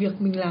doanh mà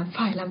việc mình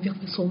phải làm việc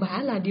với số má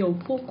là điều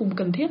vô cùng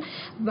cần thiết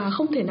và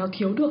không thể nào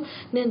thiếu được.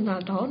 Nên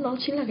là đó, nó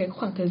chính là cái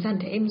khoảng thời gian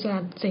để em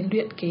rèn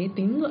luyện cái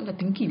tính, gọi là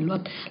tính kỷ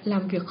luật,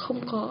 làm việc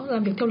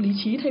theo lý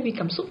trí thay vì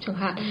cảm xúc chẳng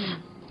hạn.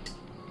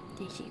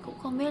 Thì chị cũng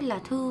không biết là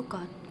Thư có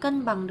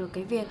cân bằng được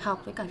cái việc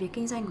học với cả việc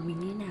kinh doanh của mình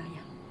như nào nhỉ?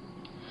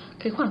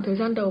 Cái khoảng thời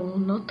gian đầu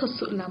nó thật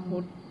sự là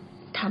một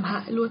thảm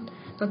hại luôn.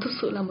 Nó thực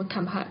sự là một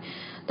thảm hại.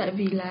 Tại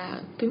vì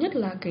là thứ nhất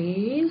là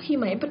cái khi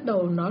mà em bắt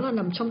đầu nó là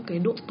nằm trong cái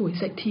độ tuổi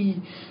dậy thì,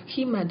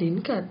 khi mà đến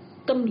cả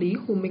tâm lý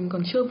của mình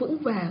còn chưa vững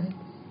vàng,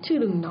 chứ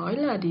đừng nói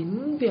là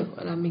đến việc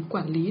gọi là mình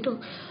quản lý được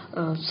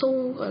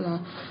gọi là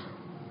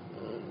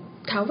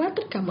tháo vát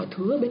tất cả mọi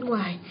thứ ở bên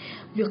ngoài.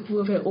 Việc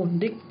vừa phải ổn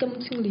định tâm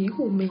sinh lý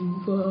của mình,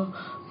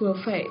 vừa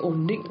phải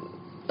ổn định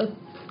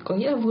có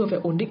nghĩa là vừa phải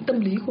ổn định tâm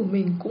lý của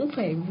mình, cũng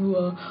phải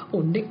vừa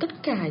ổn định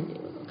tất cả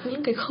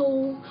những cái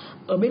khâu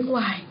ở bên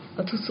ngoài.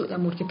 Và thực sự là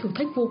một cái thử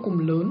thách vô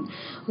cùng lớn.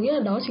 Có nghĩa là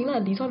đó chính là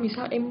lý do vì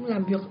sao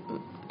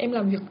em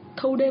làm việc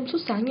thâu đêm suốt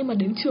sáng, nhưng mà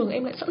đến trường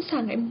em lại sẵn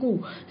sàng em ngủ.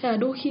 Hay là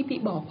đôi khi bị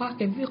bỏ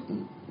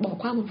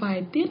qua một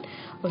vài tiết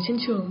ở trên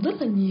trường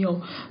rất là nhiều,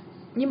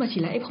 nhưng mà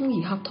chỉ là em không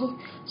nghỉ học thôi,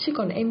 chứ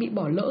còn em bị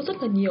bỏ lỡ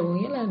rất là nhiều.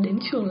 Nghĩa là đến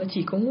trường là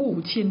chỉ có ngủ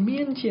triền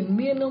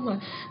miên không mà.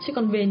 Chứ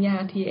còn về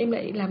nhà thì em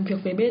lại làm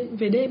việc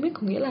về đêm ấy.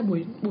 Có nghĩa là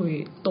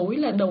buổi tối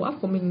là đầu óc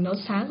của mình nó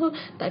sáng hơn.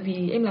 Tại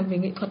vì em làm về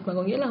nghệ thuật mà,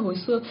 có nghĩa là hồi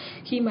xưa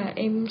khi mà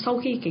em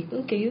sau khi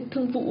cái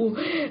thương vụ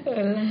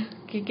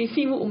cái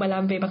phi vụ mà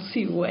làm về bạc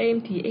xỉu của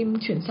em, thì em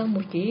chuyển sang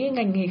một cái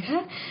ngành nghề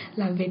khác,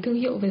 làm về thương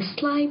hiệu về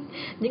slime,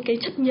 những cái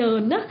chất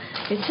nhờn á,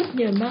 cái chất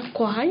nhờn ma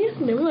quái á.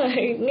 Nếu mà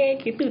nghe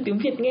cái từ tiếng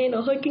Việt nghe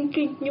nó hơi kinh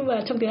nhưng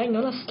mà trong tiếng Anh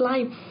nó là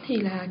slime. Thì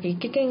là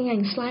cái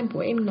ngành slime của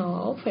em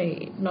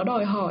nó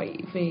đòi hỏi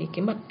về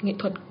cái mặt nghệ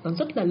thuật nó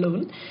rất là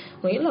lớn.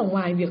 Có nghĩa là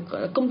ngoài việc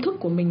công thức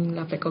của mình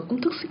là phải có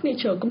công thức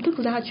signature, công thức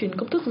gia truyền,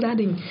 công thức gia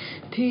đình,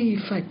 thì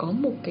phải có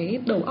một cái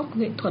đầu óc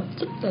nghệ thuật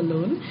rất là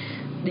lớn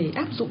để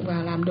áp dụng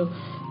và làm được.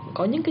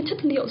 Có những cái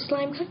chất liệu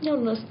slime khác nhau.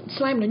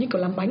 Slime nó như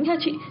kiểu làm bánh ha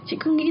chị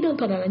cứ nghĩ đơn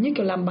thuần là như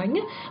kiểu làm bánh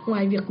á.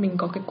 Ngoài việc mình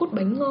có cái cốt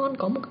bánh ngon,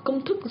 có một cái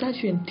công thức gia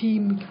truyền, thì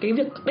cái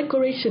việc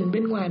decoration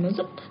bên ngoài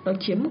nó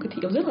chiếm một cái thị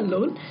trường rất là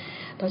lớn.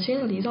 Đó chính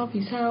là lý do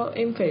vì sao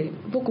em phải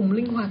vô cùng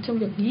linh hoạt trong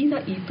việc nghĩ ra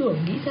ý tưởng,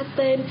 nghĩ ra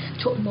tên,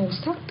 trộn màu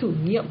sắc, thử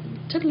nghiệm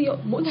chất liệu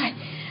mỗi ngày.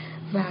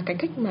 Và cái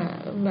cách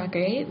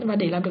mà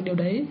để làm được điều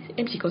đấy,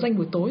 em chỉ có dành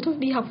buổi tối thôi.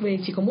 Đi học về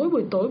chỉ có mỗi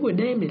buổi tối, buổi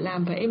đêm để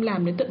làm, và em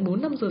làm đến tận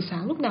 4-5 giờ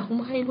sáng, lúc nào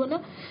không hay luôn á.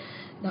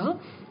 Đó.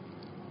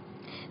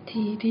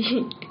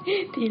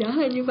 Thì đó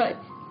là như vậy.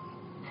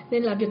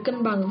 Nên là việc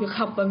cân bằng việc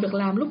học và việc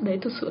làm lúc đấy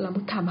thực sự là một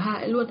thảm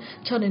hại luôn.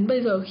 Cho đến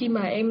bây giờ khi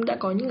mà em đã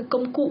có những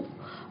công cụ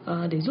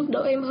để giúp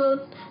đỡ em hơn,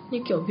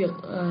 như kiểu việc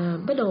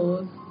bắt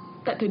đầu,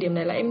 tại thời điểm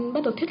này là em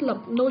bắt đầu thiết lập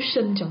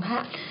Notion chẳng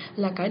hạn,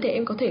 là cái để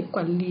em có thể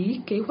quản lý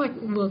kế hoạch,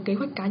 vừa kế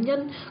hoạch cá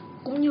nhân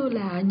cũng như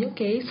là những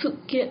cái sự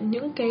kiện,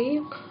 những cái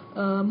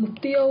mục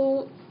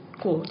tiêu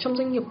trong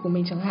doanh nghiệp của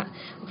mình chẳng hạn.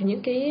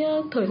 Những cái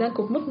thời gian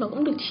cột mốc nó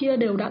cũng được chia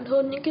đều đặn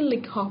hơn, những cái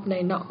lịch họp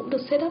này nọ cũng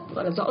được set up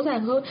gọi là rõ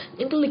ràng hơn,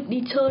 những cái lịch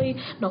đi chơi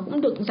nó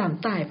cũng được giảm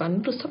tải và nó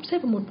được sắp xếp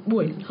vào một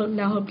buổi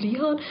nào hợp lý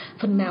hơn.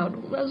 Phần nào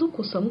cũng đã giúp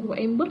cuộc sống của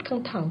em bớt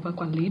căng thẳng và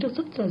quản lý được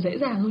rất là dễ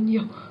dàng hơn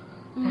nhiều.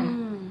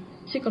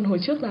 Chứ còn hồi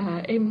trước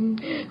là em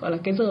gọi là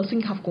cái giờ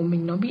sinh học của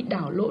mình nó bị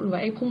đảo lộn, và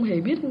em không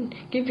hề biết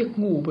cái việc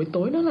ngủ buổi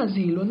tối nó là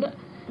gì luôn ạ.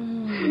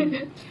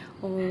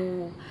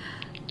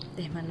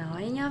 Để mà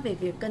nói nhá, về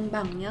việc cân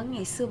bằng nhá,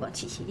 ngày xưa bọn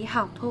chị chỉ đi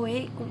học thôi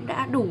ấy, cũng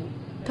đã đủ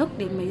thức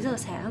đến mấy giờ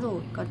sáng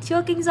rồi, còn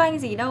chưa kinh doanh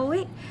gì đâu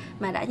ấy,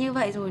 mà đã như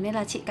vậy rồi. Nên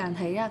là chị cảm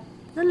thấy là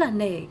rất là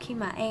nể khi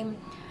mà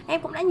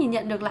em cũng đã nhìn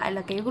nhận được lại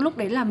là cái lúc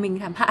đấy là mình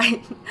thảm hại.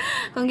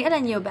 Có nghĩa là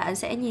nhiều bạn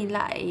sẽ nhìn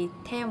lại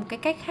theo một cái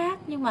cách khác,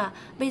 nhưng mà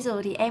bây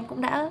giờ thì em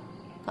cũng đã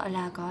gọi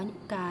là có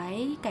những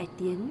cái cải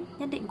tiến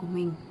nhất định của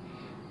mình.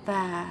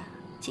 Và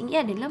chị nghĩ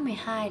là đến lớp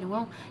 12 đúng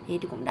không, thì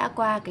cũng đã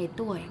qua cái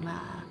tuổi mà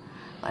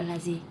gọi là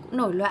gì, cũng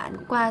nổi loạn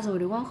cũng qua rồi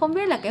đúng không? Không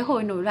biết là cái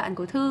hồi nổi loạn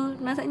của Thư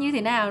nó sẽ như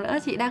thế nào nữa,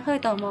 chị đang hơi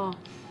tò mò.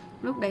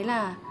 Lúc đấy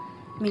là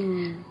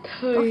mình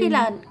có khi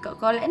là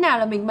có lẽ nào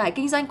là mình mải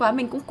kinh doanh quá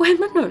mình cũng quên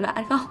mất nổi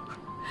loạn không?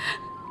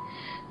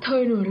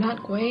 Thời nổi loạn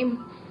của em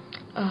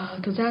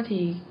thực ra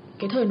thì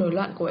cái thời nổi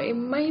loạn của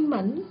em may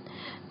mắn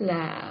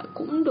là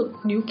cũng được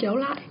níu kéo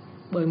lại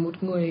bởi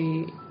một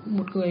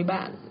người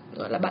bạn,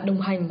 gọi là bạn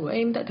đồng hành của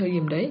em tại thời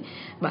điểm đấy.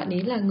 Bạn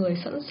ấy là người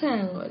sẵn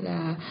sàng gọi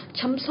là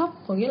chăm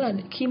sóc, có nghĩa là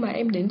khi mà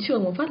em đến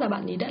trường một phát là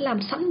bạn ấy đã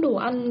làm sẵn đồ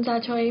ăn ra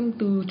cho em,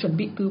 chuẩn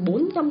bị từ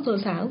 4-5 giờ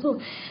sáng rồi.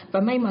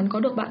 Và may mắn có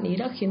được bạn ấy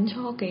đã khiến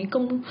cho cái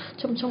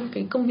trong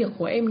cái công việc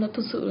của em nó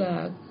thực sự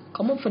là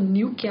có một phần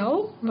níu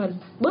kéo và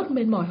bớt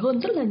mệt mỏi hơn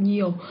rất là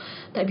nhiều.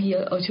 Tại vì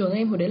ở trường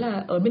em hồi đấy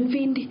là ở bên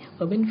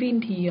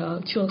Vin thì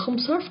trường không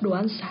serve đồ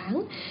ăn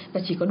sáng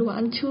và chỉ có đồ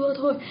ăn trưa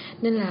thôi,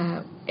 nên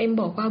là em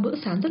bỏ qua bữa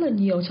sáng rất là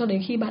nhiều, cho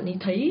đến khi bạn ấy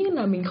thấy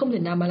là mình không thể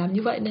nào mà làm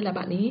như vậy, nên là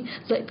bạn ấy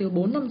dậy từ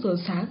 4-5 giờ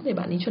sáng để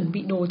bạn ấy chuẩn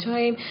bị đồ cho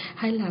em,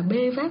 hay là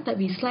bê vác. Tại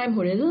vì slime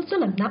hồi đấy rất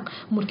là nặng,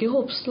 một cái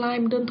hộp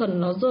slime đơn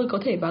thuần nó rơi có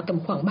thể vào tầm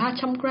khoảng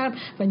 300 gram,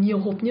 và nhiều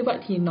hộp như vậy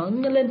thì nó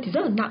nhân lên thì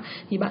rất là nặng,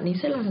 thì bạn ấy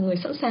sẽ là người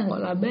sẵn sàng gọi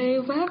là bê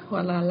vác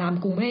hoặc là làm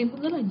cùng em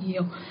cũng rất là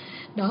nhiều.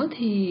 Đó,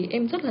 thì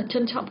em rất là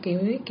trân trọng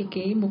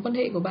cái mối quan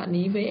hệ của bạn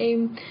ấy với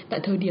em tại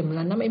thời điểm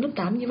là năm em lớp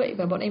 8 như vậy,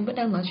 và bọn em vẫn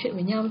đang nói chuyện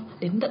với nhau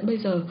đến tận bây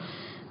giờ.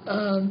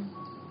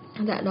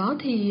 Dạ, đó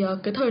thì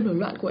cái thời nổi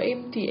loạn của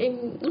em thì em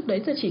lúc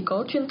đấy là chỉ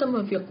có chuyên tâm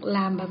vào việc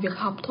làm và việc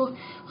học thôi,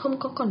 không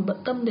có còn bận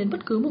tâm đến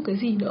bất cứ một cái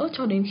gì nữa,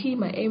 cho đến khi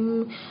mà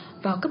em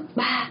vào cấp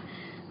 3.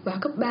 Và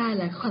cấp 3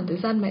 là khoảng thời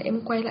gian mà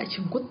em quay lại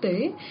trường quốc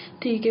tế.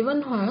 Thì cái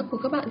văn hóa của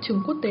các bạn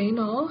trường quốc tế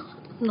nó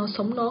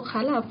sống nó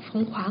khá là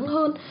phóng khoáng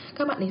hơn.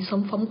 Các bạn ấy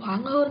sống phóng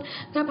khoáng hơn,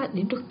 các bạn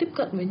ấy được tiếp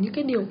cận với những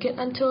cái điều kiện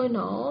ăn chơi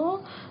nó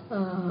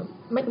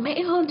mạnh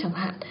mẽ hơn chẳng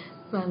hạn,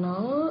 và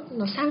nó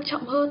sang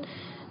trọng hơn.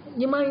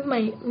 Nhưng mà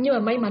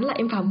may mắn là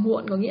em vào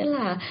muộn, có nghĩa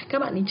là các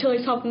bạn ấy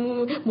chơi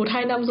xong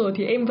 1-2 năm rồi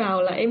thì em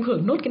vào là em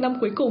hưởng nốt cái năm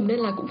cuối cùng, nên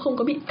là cũng không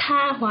có bị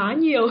tha hóa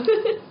nhiều.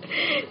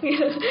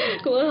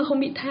 Cũng là không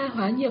bị tha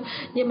hóa nhiều.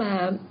 Nhưng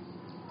mà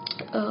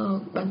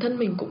bản thân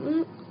mình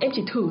cũng, em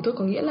chỉ thử thôi,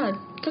 có nghĩa là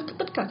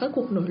tất cả các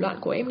cuộc nổi loạn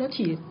của em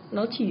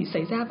nó chỉ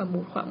xảy ra vào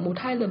khoảng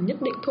 1-2 lần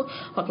nhất định thôi,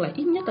 hoặc là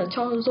ít nhất là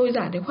cho dôi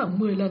dả đến khoảng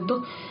 10 lần thôi.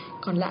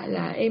 Còn lại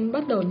là em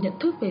bắt đầu nhận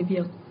thức về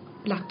việc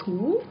lạc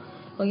thú.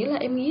 Có nghĩa là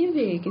em nghĩ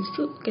về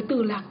cái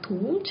từ lạc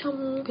thú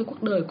trong cái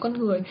cuộc đời của con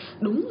người.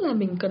 Đúng là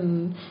mình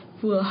cần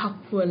vừa học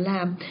vừa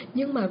làm,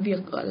 nhưng mà việc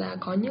gọi là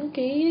có những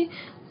cái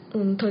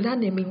thời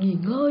gian để mình nghỉ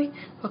ngơi,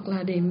 hoặc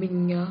là để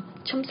mình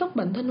chăm sóc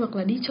bản thân, hoặc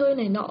là đi chơi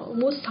này nọ,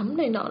 mua sắm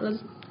này nọ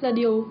là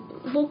điều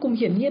vô cùng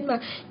hiển nhiên mà.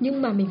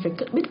 Nhưng mà mình phải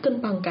biết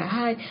cân bằng cả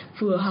hai,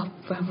 vừa học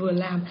và vừa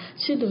làm,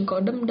 chứ đừng có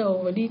đâm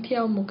đầu và đi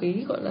theo một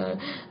cái gọi là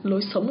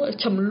lối sống gọi là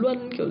trầm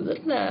luân, kiểu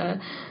rất là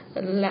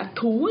lạc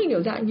thú ấy,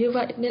 kiểu dạng như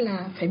vậy. Nên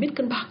là phải biết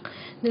cân bằng.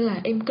 Nên là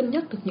em cân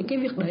nhắc được những cái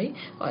việc đấy,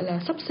 gọi là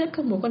sắp xếp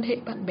các mối quan hệ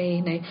bạn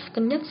bè này,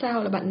 cân nhắc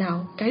sao là bạn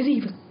nào, cái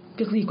gì,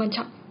 việc gì quan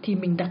trọng thì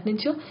mình đặt lên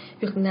trước,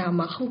 việc nào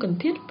mà không cần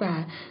thiết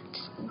và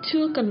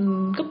chưa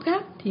cần gấp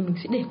gáp thì mình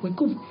sẽ để cuối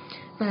cùng.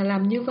 Và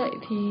làm như vậy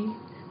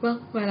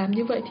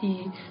thì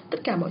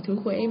tất cả mọi thứ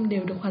của em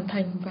đều được hoàn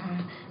thành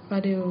và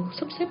đều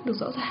sắp xếp được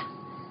rõ ràng.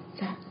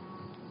 Dạ.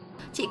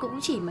 Chị cũng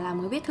chỉ là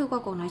mới viết thư qua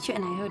cuộc nói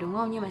chuyện này thôi đúng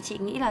không? Nhưng mà chị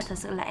nghĩ là thật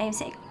sự là em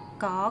sẽ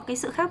có cái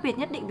sự khác biệt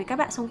nhất định với các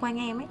bạn xung quanh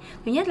em ấy.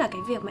 Thứ nhất là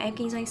cái việc mà em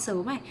kinh doanh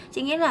sớm này,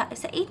 chị nghĩ là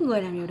sẽ ít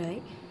người làm điều đấy.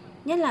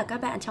 Nhất là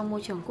các bạn trong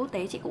môi trường quốc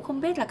tế, chị cũng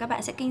không biết là các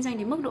bạn sẽ kinh doanh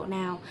đến mức độ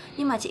nào.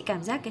 Nhưng mà chị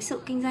cảm giác cái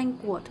sự kinh doanh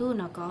của Thư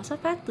nó có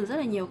xuất phát từ rất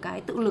là nhiều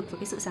cái tự lực và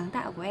cái sự sáng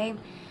tạo của em.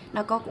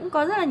 Nó cũng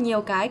có rất là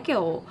nhiều cái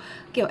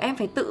kiểu em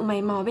phải tự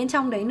mày mò bên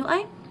trong đấy nữa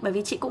ấy. Bởi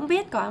vì chị cũng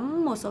biết có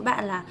một số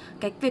bạn là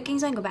cái việc kinh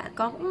doanh của bạn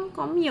cũng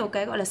có nhiều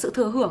cái gọi là sự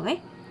thừa hưởng ấy.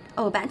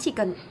 Bạn chỉ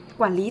cần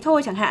quản lý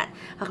thôi chẳng hạn,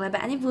 hoặc là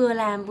bạn ấy vừa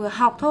làm vừa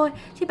học thôi,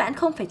 chứ bạn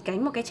không phải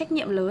gánh một cái trách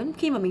nhiệm lớn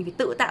khi mà mình phải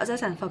tự tạo ra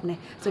sản phẩm này,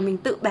 rồi mình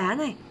tự bán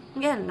này.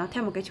 Nghĩa là nó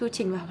theo một cái chu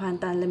trình và hoàn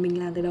toàn là mình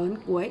làm từ đầu đến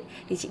cuối.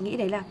 Thì chị nghĩ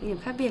đấy là cái điểm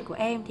khác biệt của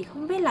em. Thì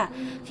không biết là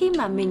khi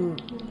mà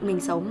mình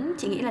sống,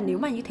 chị nghĩ là nếu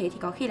mà như thế thì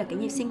có khi là cái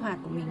nhịp sinh hoạt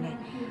của mình này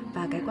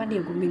và cái quan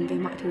điểm của mình về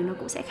mọi thứ nó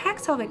cũng sẽ khác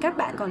so với các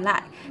bạn còn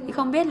lại. Thì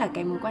không biết là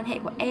cái mối quan hệ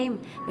của em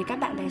với các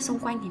bạn bè xung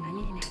quanh thì nó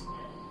như thế nào?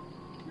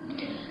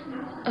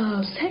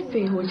 Xét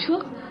về hồi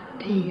trước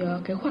thì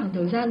cái khoảng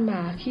thời gian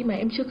mà khi mà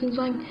em chưa kinh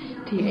doanh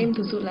thì em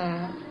thực sự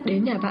là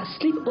đến nhà bạn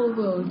sleep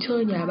over,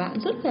 chơi nhà bạn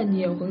rất là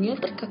nhiều. Có nghĩa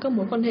tất cả các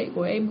mối quan hệ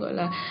của em gọi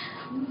là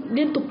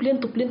liên tục.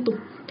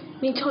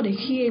 Nhưng cho đến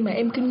khi mà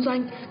em kinh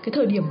doanh, cái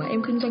thời điểm mà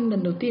em kinh doanh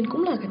lần đầu tiên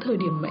cũng là cái thời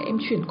điểm mà em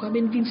chuyển qua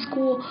bên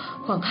Vinschool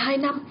khoảng 2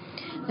 năm,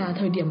 là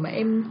thời điểm mà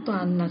em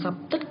toàn là gặp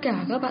tất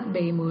cả các bạn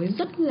bè mới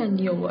rất là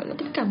nhiều, gọi là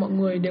tất cả mọi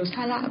người đều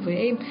xa lạ với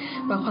em.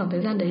 Và khoảng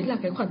thời gian đấy là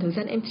cái khoảng thời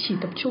gian em chỉ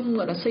tập trung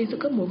gọi là xây dựng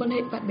các mối quan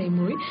hệ bạn bè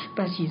mới,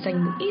 và chỉ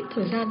dành một ít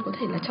thời gian có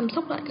thể là chăm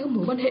sóc lại các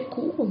mối quan hệ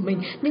cũ của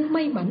mình. Nhưng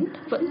may mắn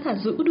vẫn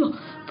giữ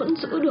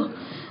được.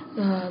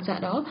 Dạ,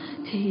 đó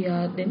thì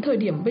đến thời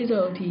điểm bây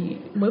giờ thì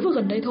mới vừa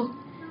gần đây thôi,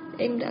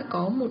 em đã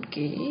có một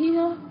cái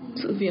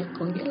sự việc,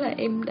 có nghĩa là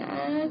em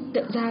đã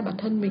nhận ra bản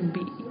thân mình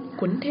bị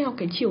cuốn theo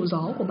cái chiều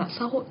gió của mạng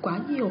xã hội quá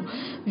nhiều.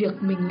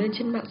 Việc mình lên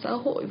trên mạng xã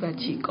hội và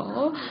chỉ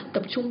có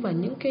tập trung vào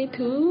những cái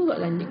thứ gọi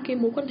là những cái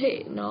mối quan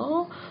hệ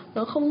nó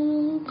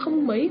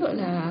không mấy gọi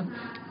là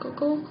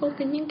có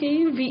những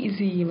cái vị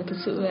gì mà thực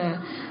sự là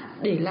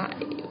để lại.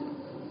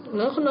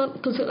 Nó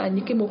thực sự là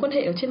những cái mối quan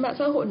hệ ở trên mạng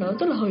xã hội nó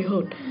rất là hời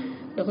hợt.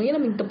 Đó có nghĩa là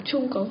mình tập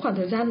trung, có khoảng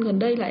thời gian gần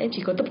đây là em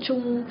chỉ có tập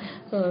trung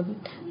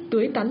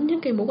tưới tắn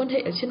những cái mối quan hệ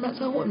ở trên mạng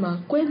xã hội mà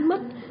quên mất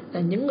là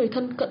những người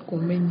thân cận của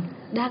mình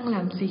đang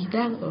làm gì,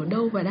 đang ở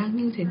đâu và đang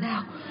như thế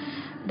nào.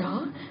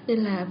 Đó, nên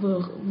là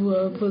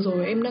vừa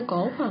rồi em đã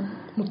có khoảng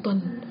 1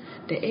 tuần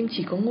để em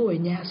chỉ có ngồi ở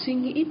nhà suy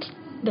nghĩ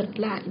đặt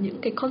lại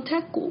những cái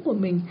contact cũ của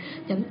mình,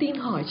 nhắn tin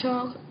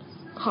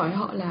hỏi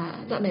họ là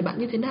dạo này bạn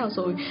như thế nào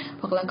rồi,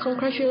 hoặc là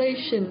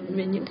congratulations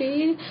về những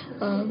cái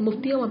mục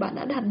tiêu mà bạn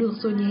đã đạt được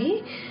rồi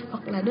nhé,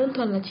 hoặc là đơn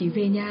thuần là chỉ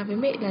về nhà với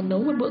mẹ là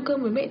nấu một bữa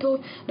cơm với mẹ thôi.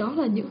 Đó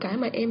là những cái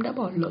mà em đã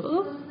bỏ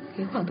lỡ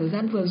cái khoảng thời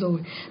gian vừa rồi.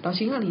 Đó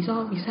chính là lý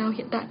do vì sao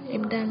hiện tại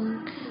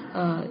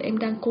em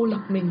đang cô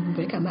lập mình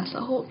với cả mạng xã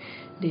hội,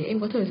 để em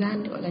có thời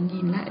gian gọi là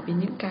nhìn lại về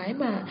những cái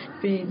mà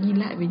nhìn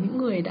lại về những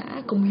người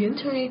đã cống hiến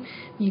cho em,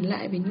 nhìn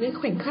lại về những cái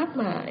khoảnh khắc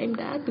mà em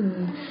đã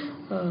từng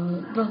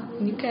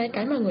những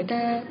cái mà người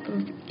ta,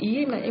 ý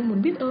em là em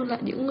muốn biết ơn lại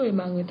những người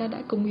mà người ta đã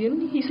cống hiến,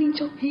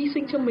 hy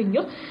sinh cho mình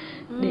á,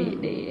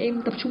 để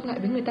em tập trung lại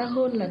với người ta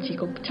hơn là chỉ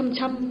có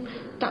chăm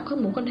tạo các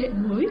mối quan hệ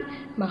mới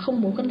mà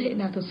không mối quan hệ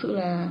nào thực sự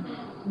là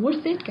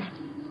worth it cả.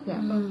 Dạ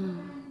vâng.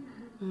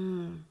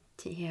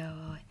 Chị hiểu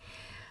rồi.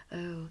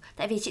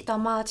 Tại vì chị tò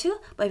mò chứ,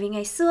 bởi vì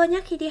ngày xưa nhá,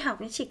 khi đi học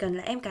chỉ cần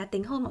là em cá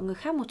tính hơn mọi người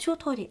khác một chút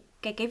thôi thì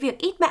cái việc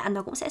ít bạn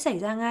nó cũng sẽ xảy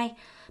ra ngay.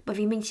 Bởi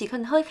vì mình chỉ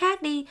cần hơi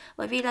khác đi,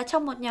 bởi vì là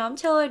trong một nhóm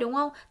chơi đúng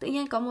không, tự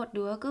nhiên có một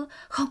đứa cứ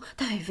không,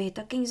 ta phải về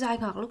ta kinh doanh,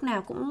 hoặc lúc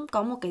nào cũng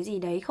có một cái gì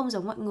đấy không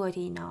giống mọi người,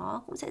 thì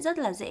nó cũng sẽ rất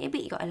là dễ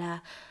bị gọi là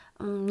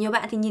nhiều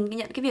bạn thì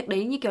nhận cái việc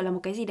đấy như kiểu là một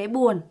cái gì đấy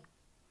buồn,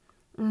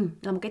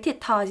 là một cái thiệt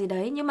thòi gì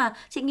đấy. Nhưng mà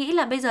chị nghĩ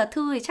là bây giờ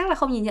Thư thì chắc là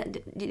không nhìn nhận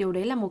điều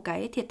đấy là một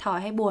cái thiệt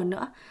thòi hay buồn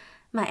nữa,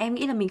 mà em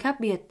nghĩ là mình khác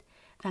biệt,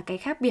 và cái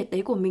khác biệt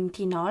đấy của mình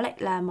thì nó lại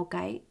là một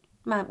cái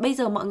mà bây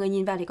giờ mọi người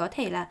nhìn vào thì có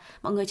thể là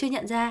mọi người chưa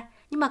nhận ra,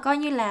 nhưng mà coi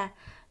như là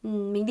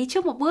mình đi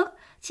trước một bước.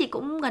 Chị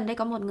cũng gần đây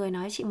có một người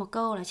nói chị một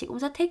câu là chị cũng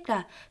rất thích,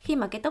 là khi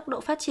mà cái tốc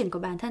độ phát triển của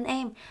bản thân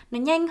em nó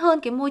nhanh hơn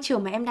cái môi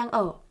trường mà em đang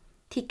ở,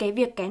 thì cái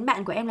việc kén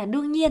bạn của em là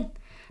đương nhiên.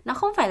 Nó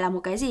không phải là một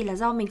cái gì là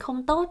do mình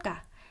không tốt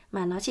cả,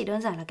 mà nó chỉ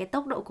đơn giản là cái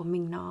tốc độ của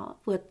mình nó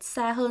vượt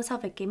xa hơn so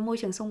với cái môi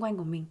trường xung quanh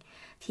của mình.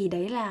 Thì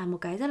đấy là một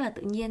cái rất là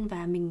tự nhiên,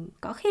 và mình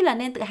có khi là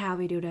nên tự hào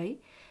về điều đấy,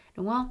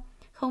 đúng không?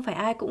 Không phải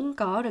ai cũng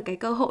có được cái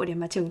cơ hội để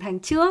mà trưởng thành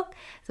trước,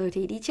 rồi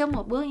thì đi trước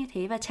một bước như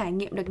thế và trải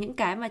nghiệm được những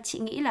cái mà chị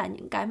nghĩ là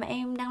những cái mà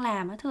em đang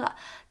làm á Thư ạ.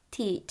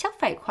 Thì chắc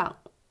phải khoảng,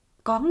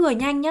 có người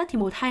nhanh nhá thì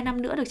 1-2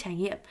 năm nữa được trải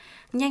nghiệm,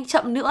 nhanh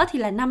chậm nữa thì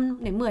là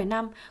 5-10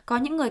 năm. Có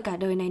những người cả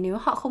đời này nếu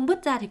họ không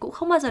bứt ra thì cũng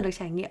không bao giờ được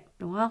trải nghiệm,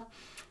 đúng không?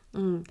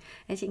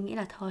 Thế chị nghĩ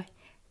là thôi,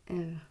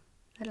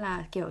 rất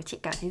là kiểu chị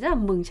cảm thấy rất là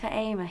mừng cho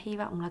em, và hy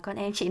vọng là con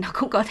em chị nó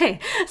cũng có thể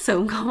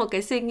sớm có một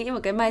cái suy nghĩ, một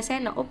cái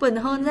mindset nó open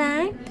hơn ra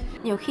ấy.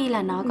 Nhiều khi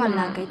là nó còn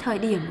là cái thời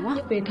điểm, đúng không?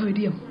 Nhắc về thời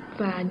điểm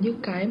và như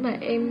cái mà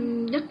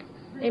em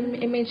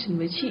mention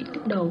với chị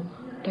lúc đầu,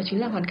 đó chính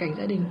là hoàn cảnh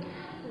gia đình.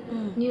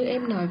 Như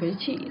em nói với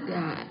chị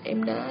là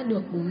em đã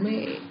được bố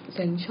mẹ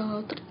dành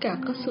cho tất cả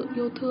các sự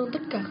yêu thương,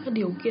 tất cả các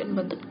điều kiện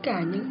và tất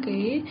cả những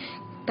cái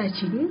tài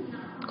chính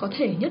có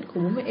thể nhất của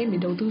bố mẹ em để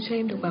đầu tư cho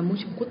em được vào môi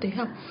trường quốc tế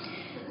học.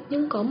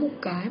 Nhưng có một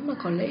cái mà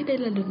có lẽ đây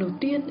là lần đầu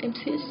tiên em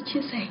sẽ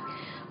chia sẻ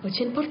ở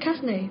trên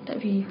podcast này. Tại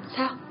vì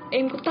sao?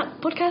 Em cũng tặng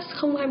podcast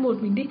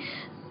 021 mình đi,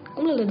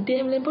 cũng là lần đầu tiên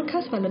em lên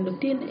podcast, và lần đầu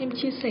tiên em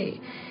chia sẻ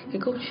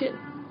cái câu chuyện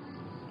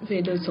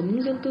về đời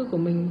sống riêng tư của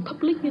mình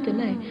public như thế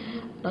này.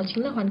 Đó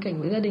chính là hoàn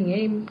cảnh với gia đình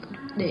em.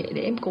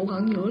 Để em cố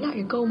gắng nhớ lại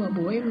cái câu mà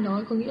bố em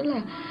nói, có nghĩa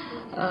là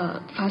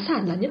phá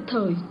sản là nhất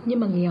thời nhưng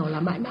mà nghèo là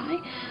mãi mãi.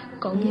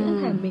 Có nghĩa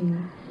là mình,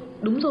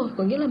 đúng rồi,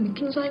 có nghĩa là mình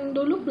kinh doanh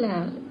đôi lúc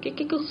là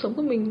cái cuộc sống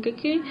của mình,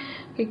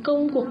 cái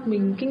công cuộc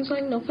mình kinh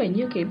doanh nó phải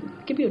như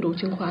cái biểu đồ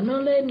chứng khoán, nó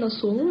lên nó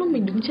xuống, lúc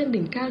mình đứng trên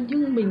đỉnh cao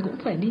nhưng mình cũng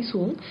phải đi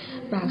xuống.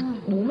 Và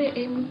bố mẹ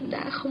em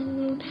đã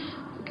không,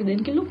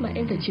 đến cái lúc mà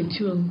em phải chuyển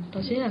trường,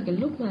 đó chính là cái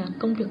lúc mà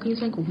công việc kinh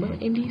doanh của mẹ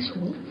em đi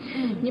xuống.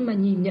 Nhưng mà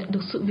nhìn nhận được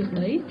sự việc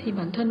đấy thì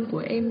bản thân của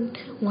em,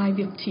 ngoài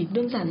việc chỉ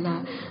đơn giản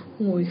là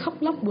ngồi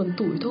khóc lóc buồn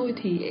tủi thôi,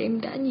 thì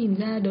em đã nhìn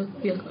ra được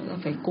việc là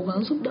phải cố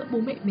gắng giúp đỡ bố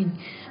mẹ mình.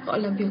 Gọi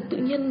là việc tự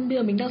nhiên bây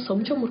giờ mình đang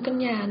sống trong một căn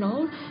nhà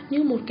nó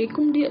như một cái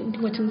cung điện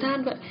ngoài trần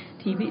gian vậy,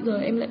 thì bây giờ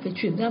em lại phải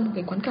chuyển ra một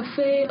cái quán cà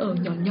phê ở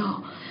nhỏ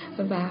nhỏ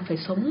và phải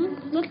sống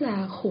rất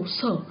là khổ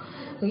sở,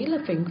 nghĩ là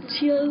phải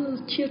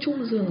chia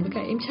chung giường với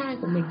cả em trai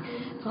của mình.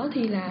 Đó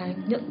thì là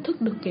nhận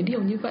thức được cái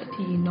điều như vậy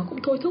thì nó cũng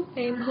thôi thúc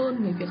em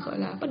hơn về việc gọi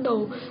là bắt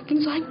đầu kinh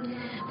doanh,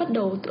 bắt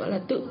đầu gọi là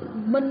tự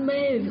mân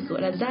mê về việc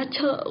gọi là ra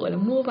chợ, gọi là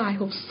mua vài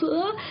hộp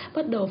sữa,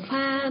 bắt đầu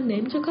pha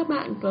nếm cho các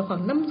bạn vào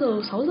khoảng 5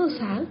 giờ 6 giờ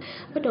sáng,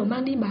 bắt đầu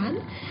mang đi bán.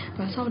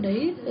 Và sau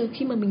đấy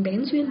khi mà mình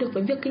bén duyên được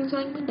với việc kinh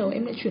doanh, bắt đầu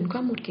em lại chuyển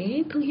qua một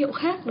cái thương hiệu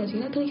khác, đó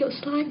chính là thương hiệu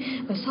Slime.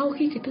 Và sau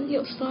khi cái thương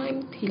hiệu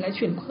Slime thì lại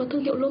chuyển qua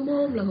thương hiệu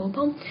Lomo là gấu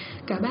bông.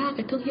 Cả ba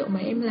cái thương hiệu mà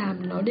em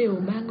làm nó đều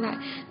mang lại,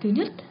 thứ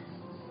nhất,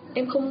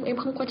 em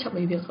không quan trọng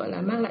về việc gọi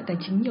là mang lại tài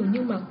chính nhiều,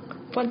 nhưng mà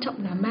quan trọng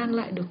là mang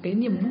lại được cái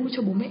niềm vui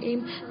cho bố mẹ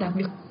em, là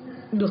việc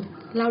được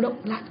lao động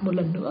lại một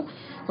lần nữa.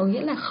 Có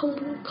nghĩa là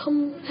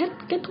không hết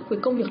kết thúc với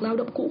công việc lao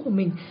động cũ của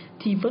mình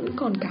thì vẫn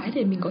còn cái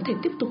để mình có thể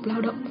tiếp tục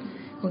lao động.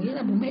 Có nghĩa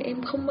là bố mẹ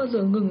em không bao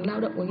giờ ngừng lao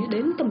động. Có nghĩa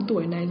đến tầm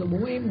tuổi này rồi,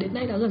 bố em đến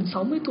nay đã gần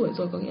 60 tuổi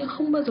rồi, có nghĩa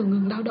không bao giờ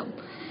ngừng lao động.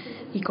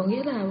 Thì có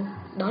nghĩa là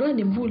đó là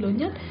niềm vui lớn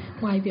nhất.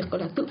 Ngoài việc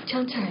gọi là tự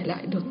trang trải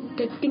lại được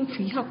cái kinh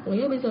phí học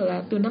ấy. Bây giờ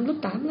là từ năm lớp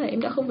 8 là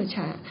em đã không phải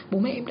trả, bố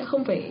mẹ em đã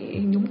không phải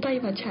nhúng tay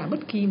và trả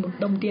bất kỳ một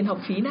đồng tiền học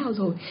phí nào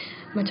rồi.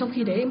 Mà trong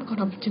khi đấy em còn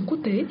học trường quốc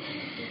tế.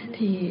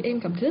 Thì em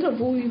cảm thấy rất là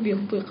vui việc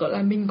gọi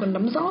là mình còn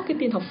nắm rõ cái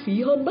tiền học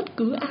phí hơn bất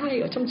cứ ai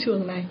ở trong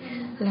trường này.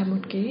 Là một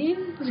cái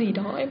gì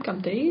đó em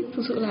cảm thấy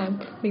thực sự là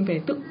mình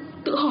phải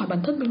tự hỏi bản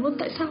thân mình luôn,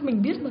 tại sao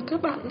mình biết mà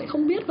các bạn lại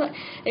không biết vậy.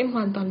 Em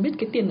hoàn toàn biết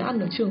cái tiền ăn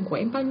ở trường của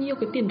em bao nhiêu,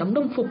 cái tiền đóng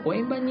đồng phục của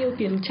em bao nhiêu,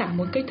 tiền trả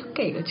một cây thước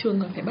kẻ ở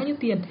trường là phải bao nhiêu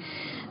tiền.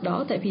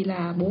 Đó, tại vì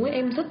là bố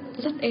em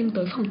dắt em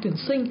tới phòng tuyển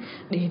sinh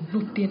để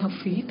nộp tiền học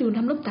phí từ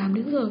năm lớp 8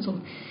 đến giờ rồi.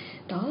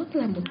 Đó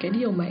là một cái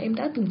điều mà em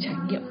đã từng trải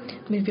nghiệm.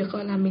 Về việc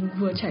gọi là mình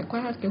vừa trải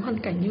qua cái hoàn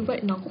cảnh như vậy,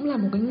 nó cũng là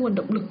một cái nguồn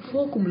động lực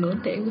vô cùng lớn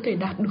để em có thể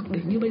đạt được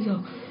đến như bây giờ.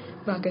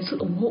 Và cái sự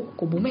ủng hộ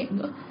của bố mẹ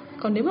nữa.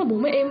 Còn nếu mà bố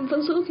mẹ em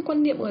vẫn giữ cái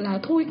quan niệm gọi là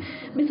thôi,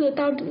 bây giờ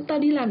tao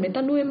đi làm để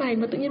tao nuôi mày,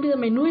 mà tự nhiên bây giờ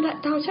mày nuôi lại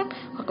tao chắc.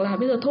 Hoặc là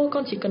bây giờ thôi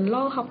con chỉ cần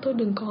lo học thôi,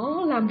 đừng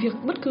có làm việc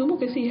bất cứ một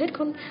cái gì hết,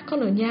 con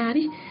ở nhà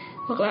đi.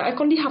 Hoặc là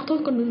con đi học thôi,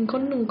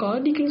 con đừng có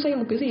đi kinh doanh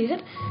một cái gì hết.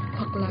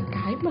 Hoặc là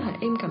cái mà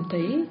em cảm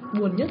thấy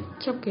buồn nhất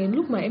trong cái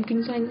lúc mà em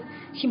kinh doanh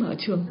khi mà ở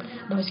trường,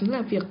 đó chính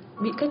là việc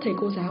bị các thầy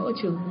cô giáo ở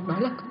trường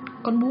nói là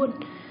con buôn.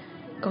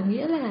 Có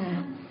nghĩa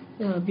là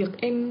việc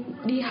em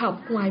đi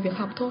học, ngoài việc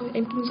học thôi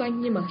em kinh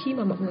doanh, nhưng mà khi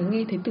mà mọi người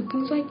nghe thấy từ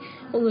kinh doanh,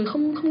 mọi người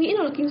không nghĩ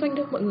là kinh doanh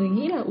đâu. Mọi người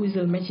nghĩ là ui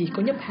giời mày chỉ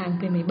có nhập hàng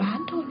về mày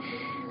bán thôi.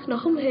 Nó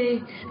không hề.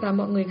 Và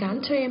mọi người gán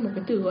cho em một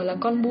cái từ gọi là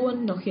con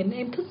buôn. Nó khiến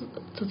em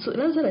thật sự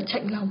rất là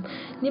chạnh lòng.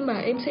 Nhưng mà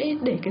em sẽ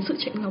để cái sự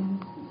chạnh lòng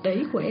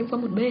đấy của em qua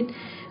một bên,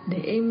 để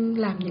em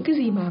làm những cái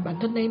gì mà bản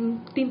thân em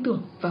tin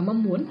tưởng và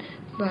mong muốn.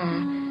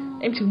 Và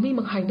em chứng minh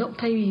bằng hành động,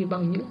 thay vì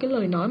bằng những cái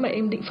lời nói mà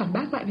em định phản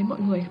bác lại với mọi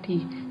người thì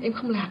em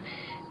không làm.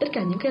 Tất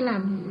cả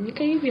những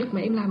cái việc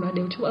mà em làm là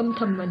đều trong âm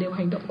thầm, và đều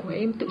hành động của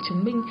em tự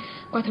chứng minh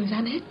qua thời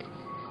gian hết.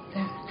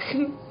 Dạ.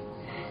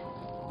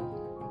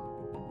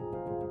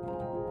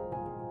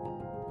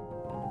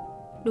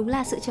 Đúng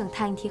là sự trưởng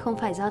thành thì không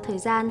phải do thời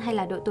gian hay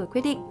là độ tuổi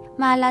quyết định,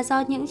 mà là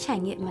do những trải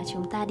nghiệm mà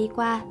chúng ta đi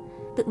qua.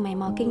 Tự mày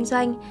mò kinh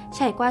doanh,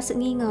 trải qua sự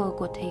nghi ngờ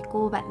của thầy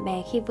cô bạn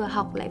bè khi vừa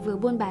học lại vừa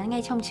buôn bán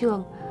ngay trong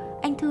trường,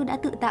 anh Thư đã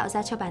tự tạo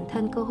ra cho bản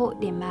thân cơ hội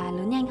để mà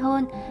lớn nhanh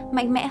hơn,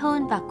 mạnh mẽ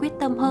hơn và quyết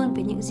tâm hơn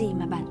với những gì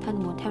mà bản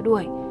thân muốn theo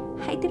đuổi.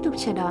 Hãy tiếp tục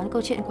chờ đón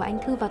câu chuyện của anh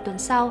Thư vào tuần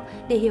sau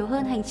để hiểu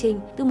hơn hành trình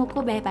từ một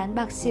cô bé bán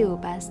bạc xỉu,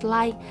 bán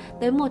slide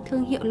tới một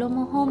thương hiệu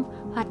Lomo Home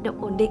hoạt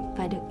động ổn định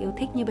và được yêu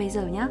thích như bây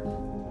giờ nhé.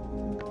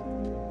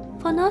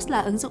 Phonos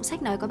là ứng dụng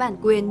sách nói có bản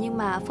quyền, nhưng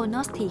mà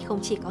Phonos thì không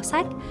chỉ có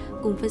sách.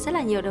 Cùng với rất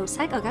là nhiều đầu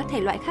sách ở các thể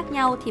loại khác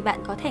nhau thì bạn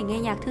có thể nghe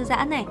nhạc thư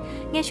giãn này,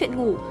 nghe chuyện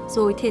ngủ,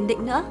 rồi thiền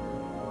định nữa.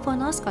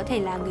 Phonos có thể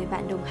là người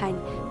bạn đồng hành,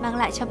 mang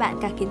lại cho bạn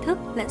cả kiến thức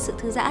lẫn sự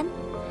thư giãn.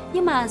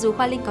 Nhưng mà dù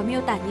Khoa Linh có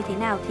miêu tả như thế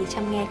nào thì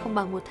trăm nghe không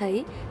bằng một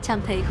thấy, trăm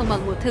thấy không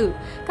bằng một thử.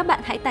 Các bạn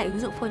hãy tải ứng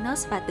dụng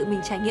Phonos và tự mình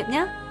trải nghiệm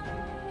nhé!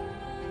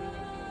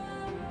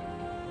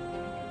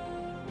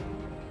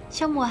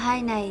 Trong mùa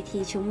 2 này thì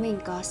chúng mình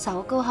có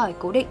 6 câu hỏi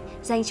cố định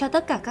dành cho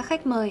tất cả các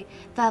khách mời,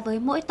 và với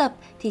mỗi tập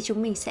thì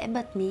chúng mình sẽ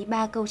bật mí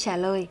 3 câu trả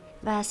lời.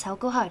 Và 6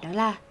 câu hỏi đó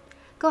là: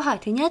 câu hỏi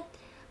thứ nhất,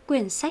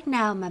 quyển sách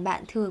nào mà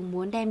bạn thường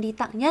muốn đem đi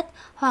tặng nhất,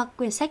 hoặc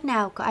quyển sách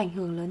nào có ảnh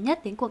hưởng lớn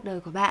nhất đến cuộc đời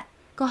của bạn?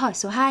 Câu hỏi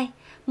số 2,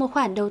 một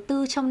khoản đầu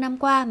tư trong năm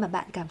qua mà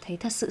bạn cảm thấy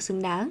thật sự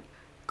xứng đáng.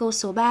 Câu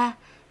số 3,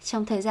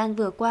 trong thời gian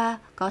vừa qua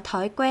có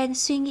thói quen,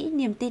 suy nghĩ,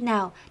 niềm tin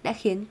nào đã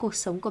khiến cuộc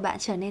sống của bạn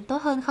trở nên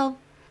tốt hơn không?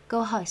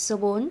 Câu hỏi số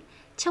 4,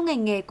 trong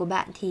ngành nghề của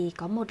bạn thì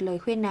có một lời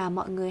khuyên nào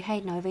mọi người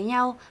hay nói với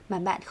nhau mà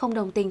bạn không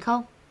đồng tình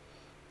không?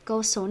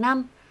 Câu số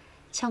 5,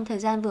 trong thời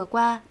gian vừa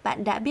qua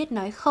bạn đã biết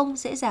nói không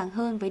dễ dàng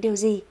hơn với điều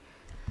gì?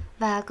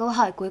 Và câu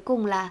hỏi cuối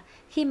cùng là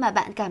khi mà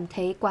bạn cảm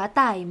thấy quá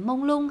tải,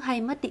 mông lung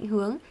hay mất định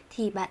hướng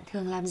thì bạn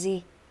thường làm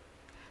gì?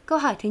 Câu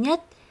hỏi thứ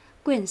nhất,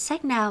 quyển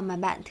sách nào mà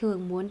bạn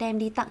thường muốn đem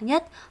đi tặng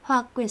nhất,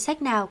 hoặc quyển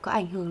sách nào có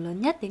ảnh hưởng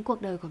lớn nhất đến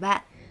cuộc đời của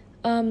bạn?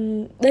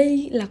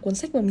 Đây là cuốn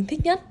sách mà mình thích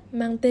nhất,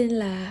 mang tên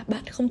là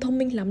Bạn không thông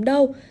minh lắm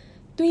đâu.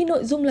 Tuy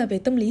nội dung là về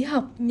tâm lý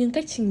học, nhưng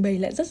cách trình bày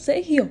lại rất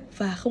dễ hiểu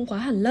và không quá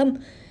hàn lâm,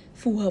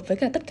 phù hợp với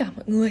cả tất cả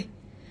mọi người.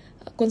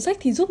 Cuốn sách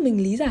thì giúp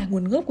mình lý giải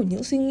nguồn gốc của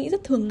những suy nghĩ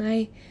rất thường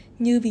ngày,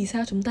 như vì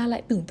sao chúng ta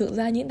lại tưởng tượng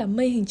ra những đám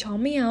mây hình chó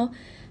mèo,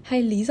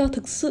 hay lý do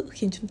thực sự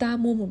khiến chúng ta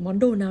mua một món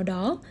đồ nào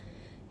đó.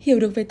 Hiểu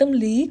được về tâm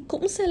lý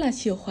cũng sẽ là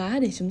chìa khóa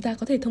để chúng ta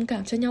có thể thông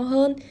cảm cho nhau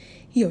hơn,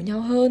 hiểu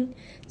nhau hơn,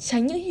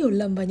 tránh những hiểu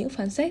lầm và những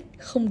phán xét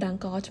không đáng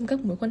có trong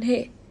các mối quan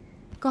hệ.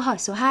 Câu hỏi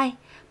số 2,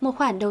 một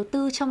khoản đầu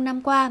tư trong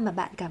năm qua mà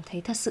bạn cảm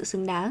thấy thật sự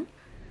xứng đáng.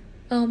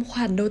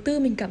 Khoản đầu tư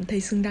mình cảm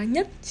thấy xứng đáng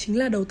nhất chính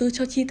là đầu tư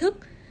cho tri thức.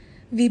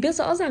 Vì biết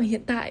rõ ràng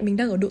hiện tại mình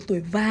đang ở độ tuổi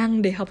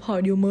vàng để học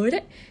hỏi điều mới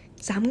đấy,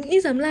 dám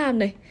nghĩ dám làm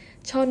này.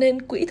 Cho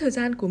nên quỹ thời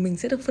gian của mình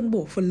sẽ được phân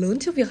bổ phần lớn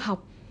cho việc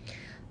học.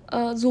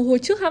 Dù hồi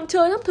trước ham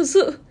chơi lắm thực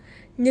sự,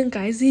 nhưng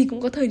cái gì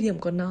cũng có thời điểm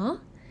của nó.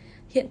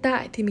 Hiện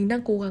tại thì mình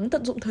đang cố gắng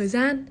tận dụng thời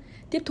gian,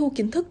 tiếp thu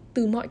kiến thức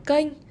từ mọi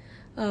kênh,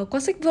 qua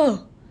sách vở,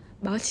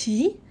 báo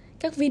chí,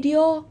 các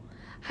video,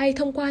 hay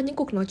thông qua những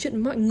cuộc nói chuyện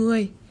với mọi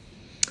người.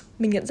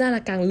 Mình nhận ra là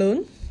càng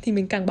lớn thì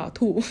mình càng bảo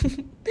thủ,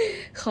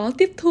 khó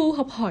tiếp thu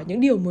học hỏi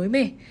những điều mới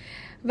mẻ.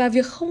 và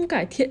việc không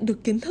cải thiện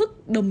được kiến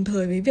thức đồng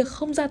thời với việc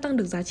không gia tăng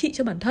được giá trị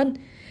cho bản thân.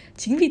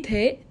 Chính vì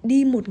thế,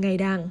 đi một ngày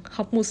đàng,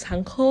 học một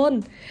sáng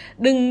khôn.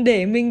 Đừng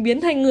để mình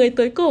biến thành người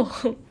tới cổ.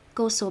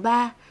 Câu số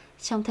 3.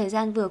 Trong thời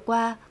gian vừa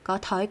qua, có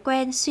thói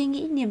quen, suy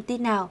nghĩ, niềm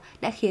tin nào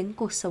đã khiến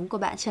cuộc sống của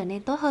bạn trở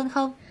nên tốt hơn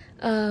không?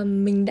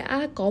 Mình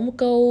đã có một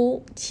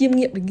câu chiêm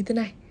nghiệm được như thế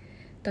này.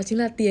 Đó chính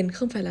là tiền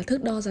không phải là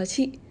thước đo giá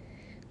trị.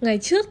 Ngày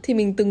trước thì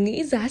mình từng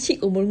nghĩ giá trị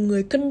của một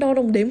người cân đo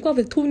đong đếm qua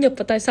việc thu nhập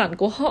và tài sản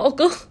của họ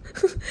cơ.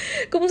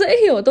 Cũng dễ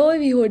hiểu thôi,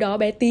 vì hồi đó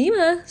bé tí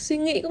mà, suy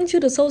nghĩ cũng chưa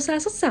được sâu xa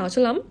sắc sảo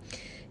cho lắm.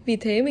 Vì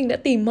thế mình đã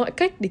tìm mọi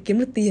cách để kiếm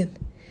được tiền.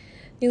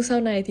 Nhưng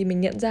sau này thì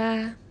mình nhận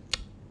ra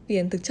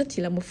tiền thực chất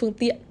chỉ là một phương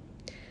tiện.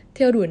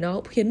 Theo đuổi nó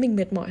cũng khiến mình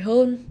mệt mỏi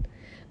hơn,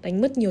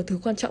 đánh mất nhiều thứ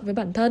quan trọng với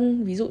bản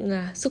thân. Ví dụ như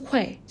là sức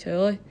khỏe. Trời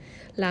ơi,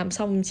 làm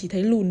xong chỉ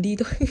thấy lùn đi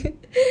thôi.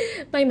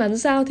 May mắn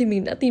sao thì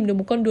mình đã tìm được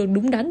một con đường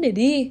đúng đắn để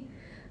đi.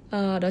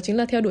 Đó chính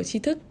là theo đuổi tri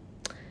thức.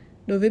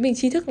 Đối với mình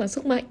tri thức là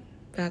sức mạnh.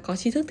 Và có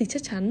tri thức thì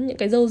chắc chắn những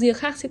cái râu ria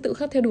khác sẽ tự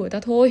khắc theo đuổi ta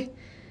thôi.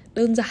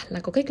 Đơn giản là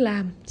có cách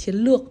làm, chiến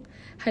lược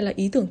hay là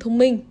ý tưởng thông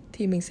minh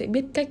thì mình sẽ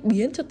biết cách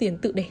biến cho tiền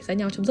tự đẻ ra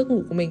nhau trong giấc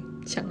ngủ của mình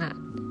chẳng hạn.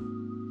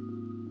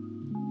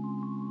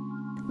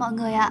 Mọi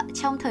người ạ,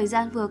 trong thời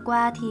gian vừa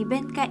qua thì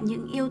bên cạnh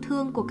những yêu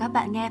thương của các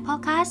bạn nghe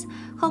podcast,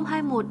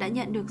 021 đã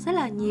nhận được rất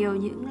là nhiều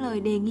những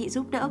lời đề nghị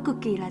giúp đỡ cực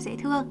kỳ là dễ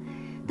thương.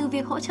 Từ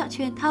việc hỗ trợ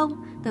truyền thông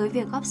tới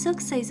việc góp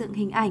sức xây dựng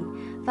hình ảnh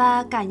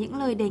và cả những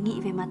lời đề nghị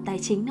về mặt tài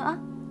chính nữa.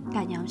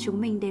 Cả nhóm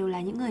chúng mình đều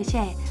là những người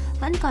trẻ,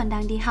 vẫn còn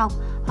đang đi học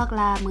hoặc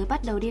là mới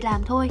bắt đầu đi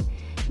làm thôi.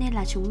 Nên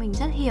là chúng mình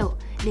rất hiểu,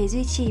 để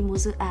duy trì một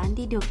dự án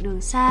đi được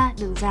đường xa,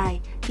 đường dài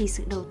thì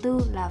sự đầu tư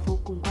là vô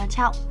cùng quan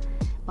trọng.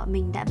 Bọn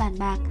mình đã bàn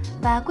bạc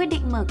và quyết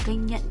định mở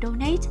kênh nhận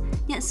donate,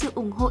 nhận sự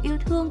ủng hộ yêu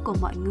thương của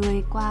mọi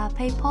người qua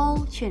PayPal,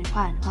 chuyển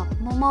khoản hoặc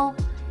Momo.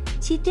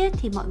 Chi tiết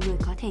thì mọi người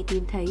có thể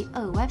tìm thấy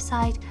ở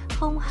website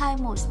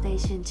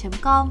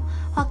 021station.com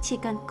hoặc chỉ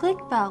cần click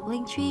vào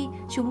Linktree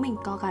chúng mình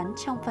có gắn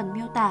trong phần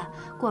miêu tả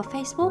của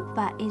Facebook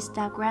và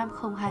Instagram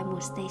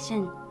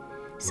 021station.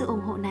 Sự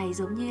ủng hộ này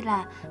giống như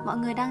là mọi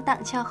người đang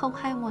tặng cho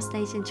 021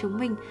 Station chúng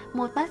mình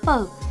một bát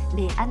phở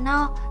để ăn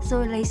no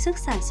rồi lấy sức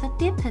sản xuất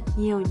tiếp thật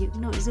nhiều những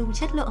nội dung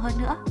chất lượng hơn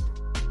nữa.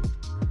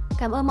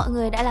 Cảm ơn mọi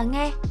người đã lắng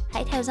nghe.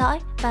 Hãy theo dõi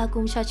và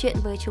cùng trò chuyện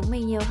với chúng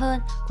mình nhiều hơn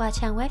qua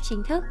trang web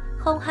chính thức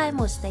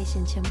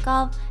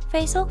 021station.com,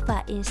 Facebook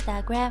và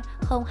Instagram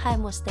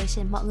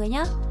 021station mọi người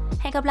nhé.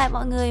 Hẹn gặp lại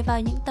mọi người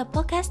vào những tập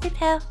podcast tiếp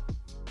theo.